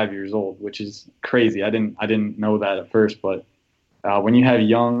 25 years old, which is crazy. I didn't know that at first, but when you have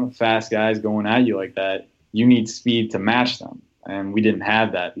young, fast guys going at you like that, you need speed to match them. And we didn't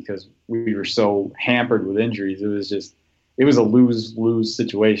have that because we were so hampered with injuries. It was a lose-lose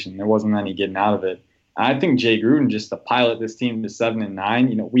situation. There wasn't any getting out of it. And I think Jay Gruden, just to pilot this team to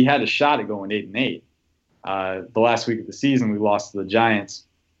 7-9, we had a shot at going 8-8. The last week of the season, we lost to the Giants,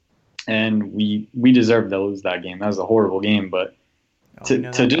 and we deserved to lose that game. That was a horrible game, but we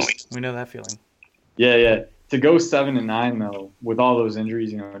know that feeling. Yeah. To go 7-9 though, with all those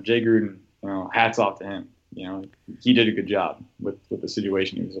injuries, Jay Gruden, hats off to him. He did a good job with the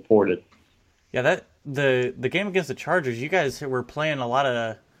situation he was afforded. Yeah, that the game against the Chargers, you guys were playing a lot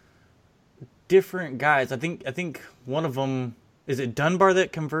of different guys. I think one of them, is it Dunbar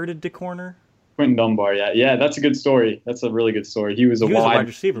that converted to corner? Quentin Dunbar, yeah, that's a good story. That's a really good story. He was a wide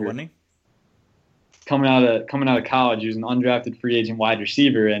receiver, wasn't he? Coming out of college, he was an undrafted free agent wide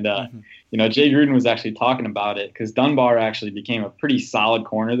receiver, and Jay Gruden was actually talking about it because Dunbar actually became a pretty solid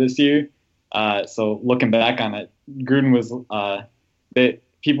corner this year. So looking back on it, Gruden was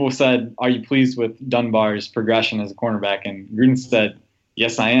people said, "Are you pleased with Dunbar's progression as a cornerback?" And Gruden said,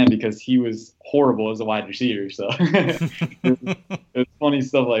 "Yes, I am," because he was horrible as a wide receiver. So it's funny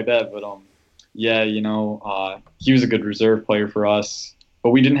stuff like that, but he was a good reserve player for us, but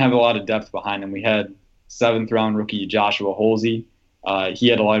we didn't have a lot of depth behind him. We had 7th-round rookie Joshua Holsey. He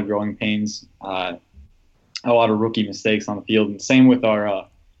had a lot of growing pains, a lot of rookie mistakes on the field, and same with our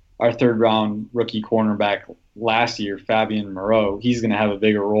 3rd-round rookie cornerback last year, Fabian Moreau. He's going to have a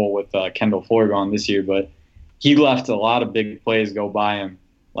bigger role with Kendall Fuller gone this year, but he left a lot of big plays go by him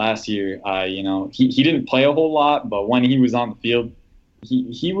last year. He didn't play a whole lot, but when he was on the field,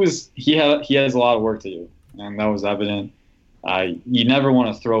 he has a lot of work to do, and that was evident. You never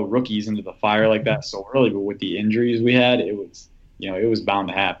want to throw rookies into the fire like that so early, but with the injuries we had, it was bound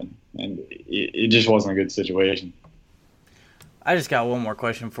to happen, and it just wasn't a good situation. I just got one more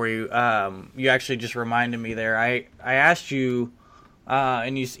question for you. You actually just reminded me there. I asked you,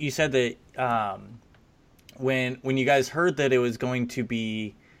 and you said that when you guys heard that it was going to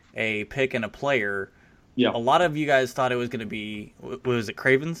be a pick and a player, a lot of you guys thought it was going to be, was it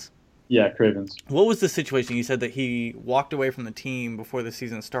Cravens? Yeah, Cravens. What was the situation? You said that he walked away from the team before the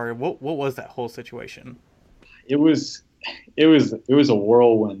season started. What was that whole situation? It was a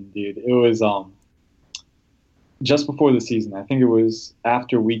whirlwind, dude. It was just before the season. I think it was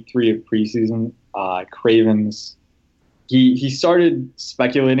after week 3 of preseason. Cravens, he started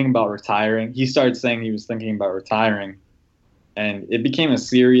speculating about retiring. He started saying he was thinking about retiring, and it became a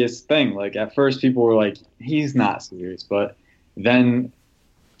serious thing. Like, at first people were like, he's not serious, but then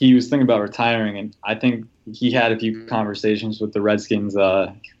he was thinking about retiring, and I think he had a few conversations with the Redskins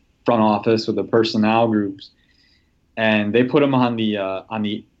front office, with the personnel groups, and they put him on the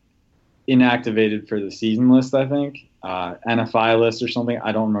inactivated for the season list, I think, NFI list or something.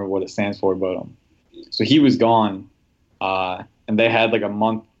 I don't remember what it stands for, but so he was gone, and they had like a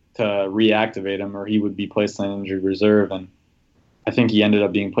month to reactivate him, or he would be placed on injured reserve, and I think he ended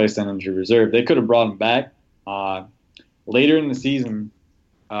up being placed on injured reserve. They could have brought him back. Later in the season,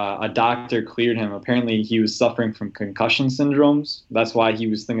 a doctor cleared him. Apparently, he was suffering from concussion syndromes. That's why he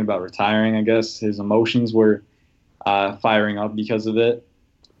was thinking about retiring, I guess. His emotions were firing up because of it.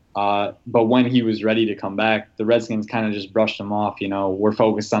 But when he was ready to come back, the Redskins kind of just brushed him off. We're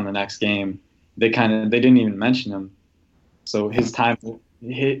focused on the next game. They didn't even mention him. So his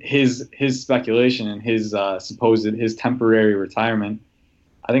speculation and his temporary retirement,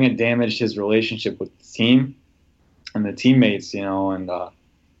 I think it damaged his relationship with the team and the teammates. And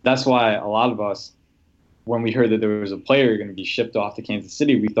that's why a lot of us, when we heard that there was a player going to be shipped off to Kansas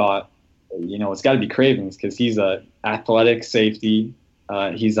City, we thought, it's got to be Cravens, because he's a athletic safety.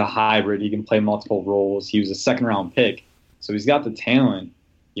 He's a hybrid. He can play multiple roles. He was a 2nd-round pick, so he's got the talent.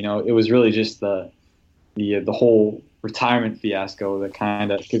 It was really just the whole retirement fiasco that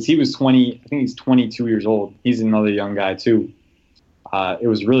kind of, because he was 20. I think he's 22 years old. He's another young guy too. it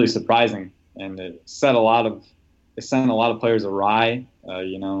was really surprising, and it sent a lot of players awry.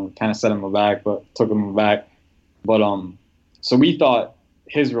 Kind of set them aback, but took them aback. But so we thought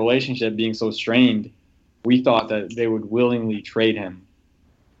his relationship being so strained, we thought that they would willingly trade him,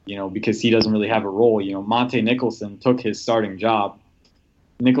 because he doesn't really have a role. Monte Nicholson took his starting job.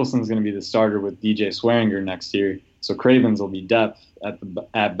 Nicholson's going to be the starter with DJ Swearinger next year, so Cravens will be depth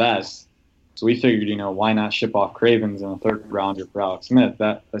at best. So we figured, why not ship off Cravens in a third rounder for Alex Smith?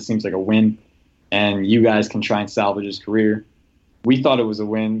 That seems like a win, and you guys can try and salvage his career. We thought it was a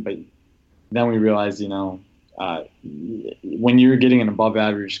win, but then we realized, when you're getting an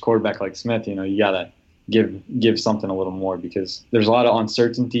above-average quarterback like Smith, you gotta give something a little more, because there's a lot of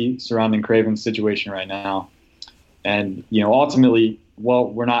uncertainty surrounding Craven's situation right now, and ultimately,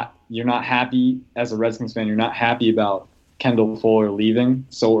 you're not happy as a Redskins fan. You're not happy about Kendall Fuller leaving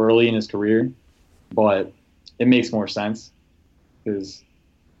so early in his career, but it makes more sense because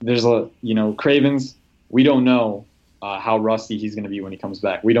there's Cravens. We don't know how rusty he's going to be when he comes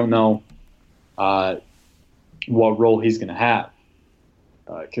back. We don't know what role he's going to have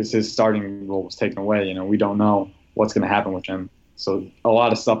because his starting role was taken away. We don't know what's going to happen with him. So a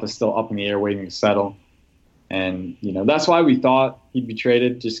lot of stuff is still up in the air waiting to settle. And, that's why we thought he'd be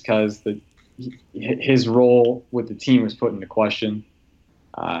traded, just because his role with the team was put into question.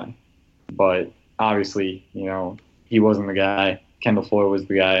 But obviously, he wasn't the guy. Kendall Fuller was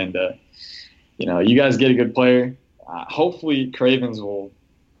the guy. And, you guys get a good player. Hopefully Cravens will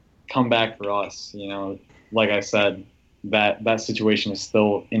come back for us. Like I said, that situation is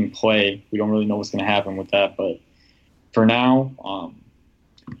still in play. We don't really know what's going to happen with that. But for now,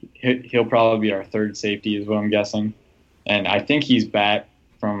 he'll probably be our third safety is what I'm guessing. And I think he's back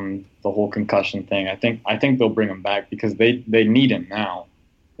from the whole concussion thing. I think they'll bring him back because they need him now.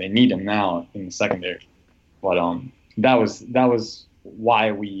 They need him now in the secondary. But that was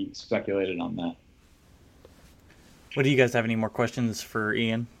why we speculated on that. What do you guys have any more questions for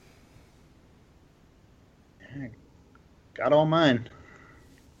Ian? Got all mine.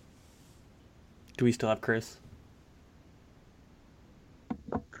 Do we still have Chris?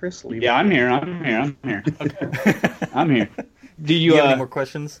 Chris, leave. Yeah, I'm here. Okay. I'm here. Do you have any more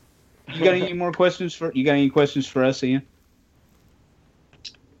questions? You got any more questions for? You got any questions for us, Ian?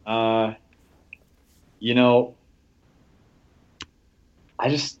 I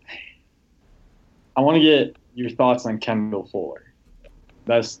want to get your thoughts on Kendall Fuller.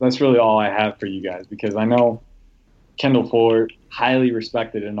 That's really all I have for you guys, because I know Kendall Fuller, highly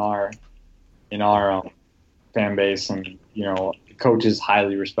respected in our fan base, and coaches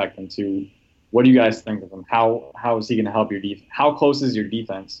highly respect him too. What do you guys think of him? How is he going to help your defense? How close is your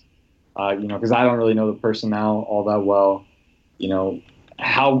defense? Because I don't really know the personnel all that well.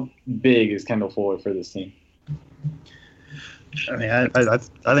 How big is Kendall Fuller for this team? I mean,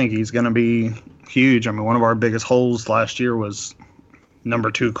 I think he's going to be huge. I mean, one of our biggest holes last year was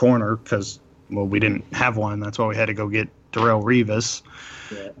number 2 corner because, we didn't have one. That's why we had to go get Darrelle Revis.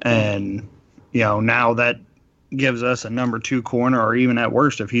 Yeah. And, now that gives us a number 2 corner, or even at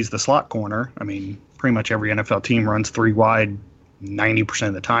worst, if he's the slot corner. I mean, pretty much every NFL team runs 3 wide 90%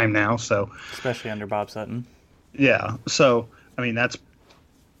 of the time now. So, especially under Bob Sutton. Yeah. So, I mean,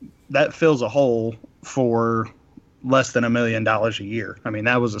 that fills a hole for less than $1 million a year. I mean,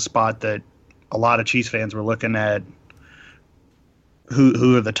 that was a spot that a lot of Chiefs fans were looking at.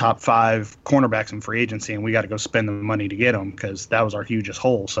 Who are the top 5 cornerbacks in free agency, and we got to go spend the money to get them because that was our hugest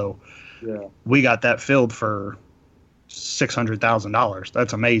hole. So yeah, we got that filled for $600,000.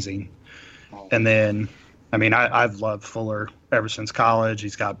 That's amazing. And then, I mean, I've loved Fuller ever since college.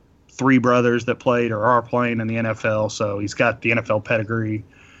 He's got 3 brothers that played or are playing in the NFL, so he's got the NFL pedigree.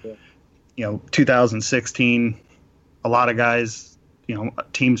 Yeah. 2016, a lot of guys,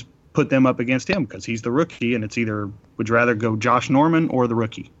 teams put them up against him because he's the rookie, and it's either would you rather go Josh Norman or the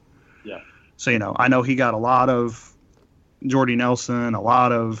rookie. Yeah. So, I know he got a lot of Jordy Nelson, a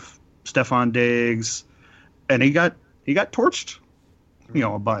lot of Stephon Diggs, and he got torched,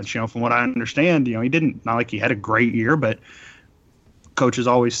 a bunch. From what I understand, he didn't, not like he had a great year, but coaches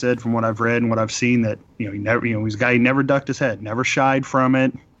always said, from what I've read and what I've seen, that he never, he's a guy, he never ducked his head, never shied from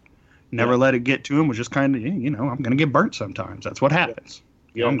it, never let it get to him. Was just kind of, I'm going to get burnt sometimes. That's what happens.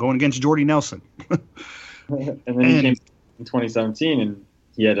 Yeah. I'm going against Jordy Nelson. And then he came in 2017, and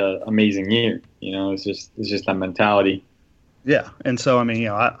he had an amazing year. It's just that mentality. Yeah, and so I mean,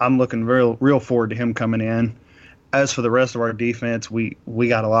 I'm looking real forward to him coming in. As for the rest of our defense, we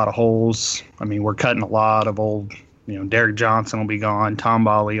got a lot of holes. I mean, we're cutting a lot of old. Derek Johnson will be gone. Tom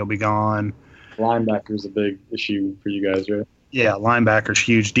Bali will be gone. Linebacker is a big issue for you guys, right? Yeah, linebacker's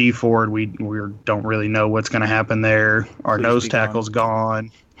huge. D Ford, we don't really know what's going to happen there. Our nose tackle's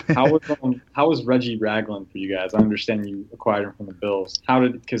gone. How was Reggie Ragland for you guys? I understand you acquired him from the Bills.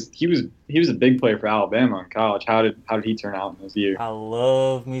 Because he was a big player for Alabama in college. How did he turn out in his year? I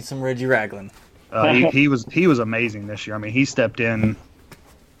love me some Reggie Ragland. He was amazing this year. I mean, he stepped in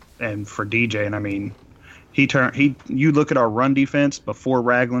and for DJ, and I mean, you look at our run defense before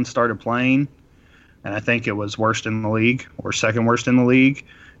Ragland started playing, and I think it was worst in the league or second worst in the league.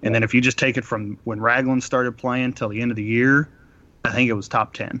 And then if you just take it from when Ragland started playing till the end of the year, I think it was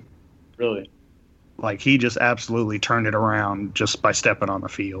top 10. Really? Like, he just absolutely turned it around just by stepping on the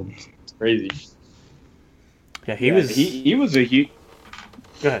field. It's crazy. Yeah, he was a huge.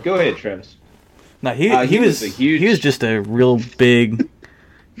 Go ahead. Go ahead, Travis. No, he was just a real big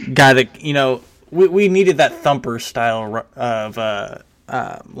guy that, you know, we needed that thumper style of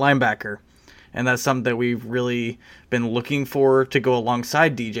linebacker, and that's something that we've really been looking for to go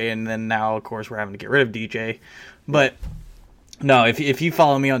alongside DJ, and then now, of course, we're having to get rid of DJ. But no, if you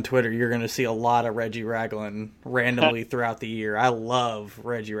follow me on Twitter, you're going to see a lot of Reggie Ragland randomly throughout the year. I love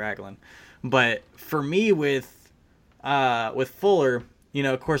Reggie Ragland. But for me with Fuller, you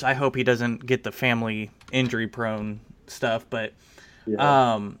know, of course, I hope he doesn't get the family injury-prone stuff. But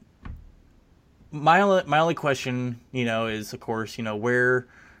my only question, you know, is, of course, you know,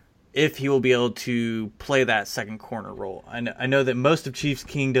 if he will be able to play that second corner role. I know that most of Chiefs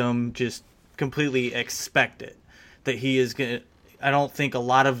Kingdom just completely expect it, that he is going to. I don't think a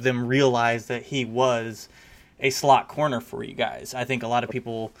lot of them realize that he was a slot corner for you guys. I think a lot of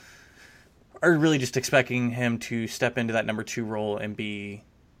people are really just expecting him to step into that number 2 role and be,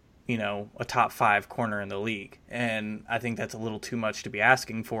 you know, a top 5 corner in the league. And I think that's a little too much to be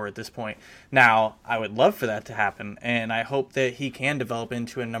asking for at this point. Now, I would love for that to happen, and I hope that he can develop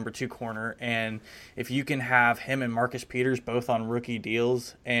into a number 2 corner. And if you can have him and Marcus Peters both on rookie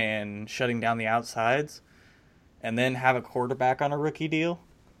deals and shutting down the outsides, and then have a quarterback on a rookie deal,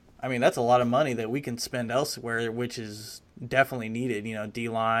 I mean, that's a lot of money that we can spend elsewhere, which is definitely needed, you know,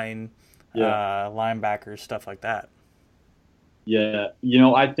 D-line, linebackers, stuff like that. Yeah, you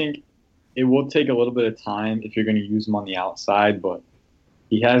know, I think it will take a little bit of time if you're going to use him on the outside, but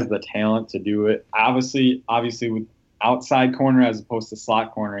he has the talent to do it. Obviously with outside corner as opposed to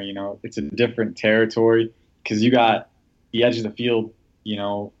slot corner, you know, it's a different territory because you got the edge of the field, you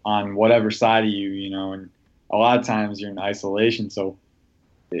know, on whatever side of you, you know, and a lot of times you're in isolation. So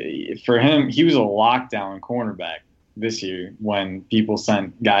for him, he was a lockdown cornerback this year when people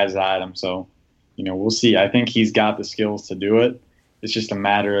sent guys at him. So, you know, we'll see. I think he's got the skills to do it. It's just a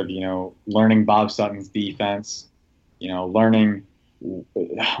matter of, you know, learning Bob Sutton's defense, you know, learning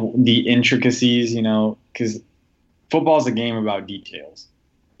the intricacies, you know, because football's a game about details.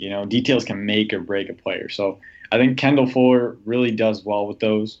 You know, details can make or break a player. So I think Kendall Fuller really does well with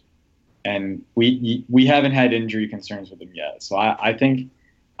those. And we haven't had injury concerns with him yet, so I think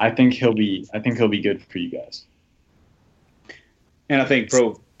he'll be good for you guys. And I think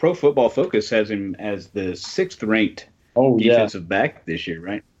Pro Football Focus has him as the 6th ranked defensive back this year,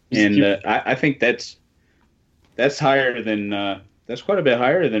 right? And I think that's higher than that's quite a bit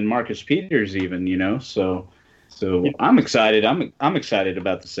higher than Marcus Peters even, you know. So I'm excited. I'm excited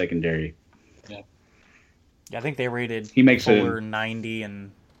about the secondary. Yeah, I think they rated Fuller 90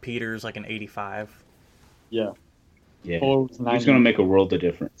 and Peters like an 85. Yeah. He's going to make a world of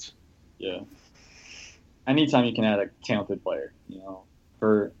difference. Yeah. Anytime you can add a talented player, you know,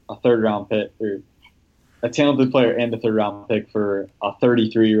 for a 3rd-round pick, or a talented player and a 3rd-round pick for a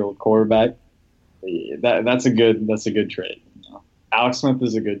 33-year-old quarterback, that's a good trade. You know? Alex Smith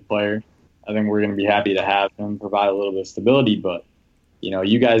is a good player. I think we're going to be happy to have him provide a little bit of stability, but, you know,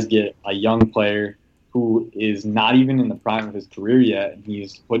 you guys get a young player who is not even in the prime of his career yet, and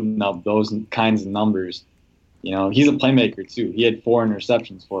he's putting up those kinds of numbers. You know, he's a playmaker too. He had 4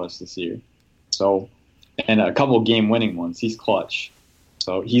 interceptions for us this year, so, and a couple of game-winning ones. He's clutch,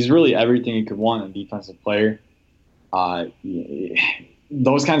 so he's really everything you could want in a defensive player.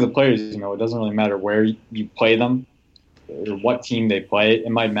 Those kinds of players, you know, it doesn't really matter where you play them or what team they play.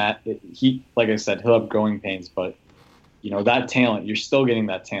 It might matter. Like I said, he'll have growing pains, but you know, that talent, you're still getting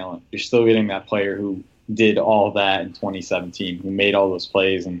that talent. You're still getting that player who did all that in 2017, who made all those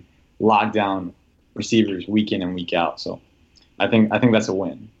plays and locked down receivers week in and week out. So I think that's a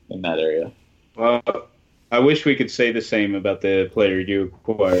win in that area. Well, I wish we could say the same about the player you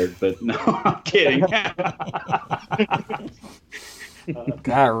acquired, but no, I'm kidding.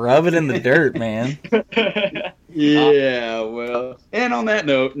 God, rub it in the dirt, man. Yeah, well, and on that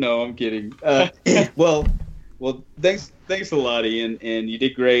note, no, I'm kidding. Well, Well, thanks a lot, Ian, and you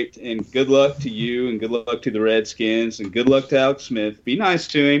did great. And good luck to you, and good luck to the Redskins, and good luck to Alex Smith. Be nice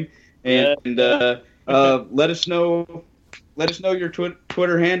to him, and let us know your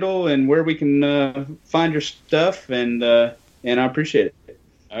Twitter handle and where we can find your stuff, and I appreciate it.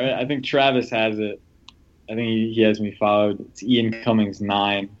 All right, I think Travis has it. I think he has me followed. It's Ian Cummings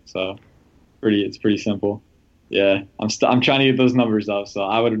 9, so it's pretty simple. Yeah, I'm trying to get those numbers up, so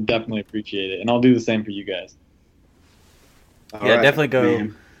I would definitely appreciate it, and I'll do the same for you guys. All right,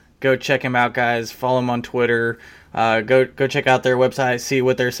 definitely go check him out, guys. Follow him on Twitter. Go check out their website, see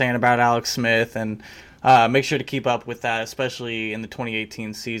what they're saying about Alex Smith, and make sure to keep up with that, especially in the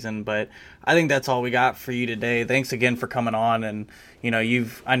 2018 season. But I think that's all we got for you today. Thanks again for coming on, and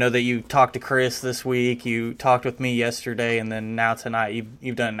I know that you talked to Chris this week, you talked with me yesterday, and then now tonight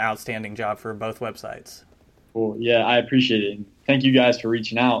you've done an outstanding job for both websites. Cool. Yeah, I appreciate it. Thank you guys for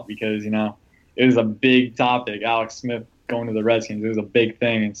reaching out because it was a big topic. Alex Smith going to the Redskins, it was a big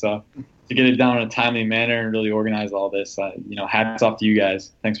thing, and so to get it down in a timely manner and really organize all this, hats off to you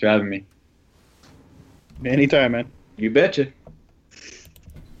guys. Thanks for having me. Anytime, man. You betcha.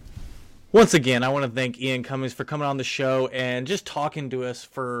 Once again, I want to thank Ian Cummings for coming on the show and just talking to us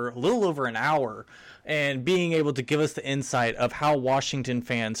for a little over an hour and being able to give us the insight of how Washington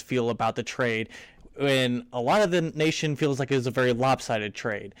fans feel about the trade when a lot of the nation feels like it was a very lopsided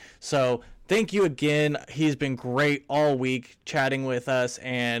trade. So thank you again. He's been great all week chatting with us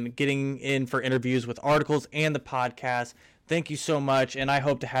and getting in for interviews with articles and the podcast. Thank you so much, and I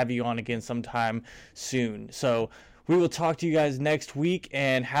hope to have you on again sometime soon. So we will talk to you guys next week,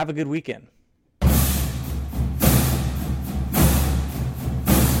 and have a good weekend.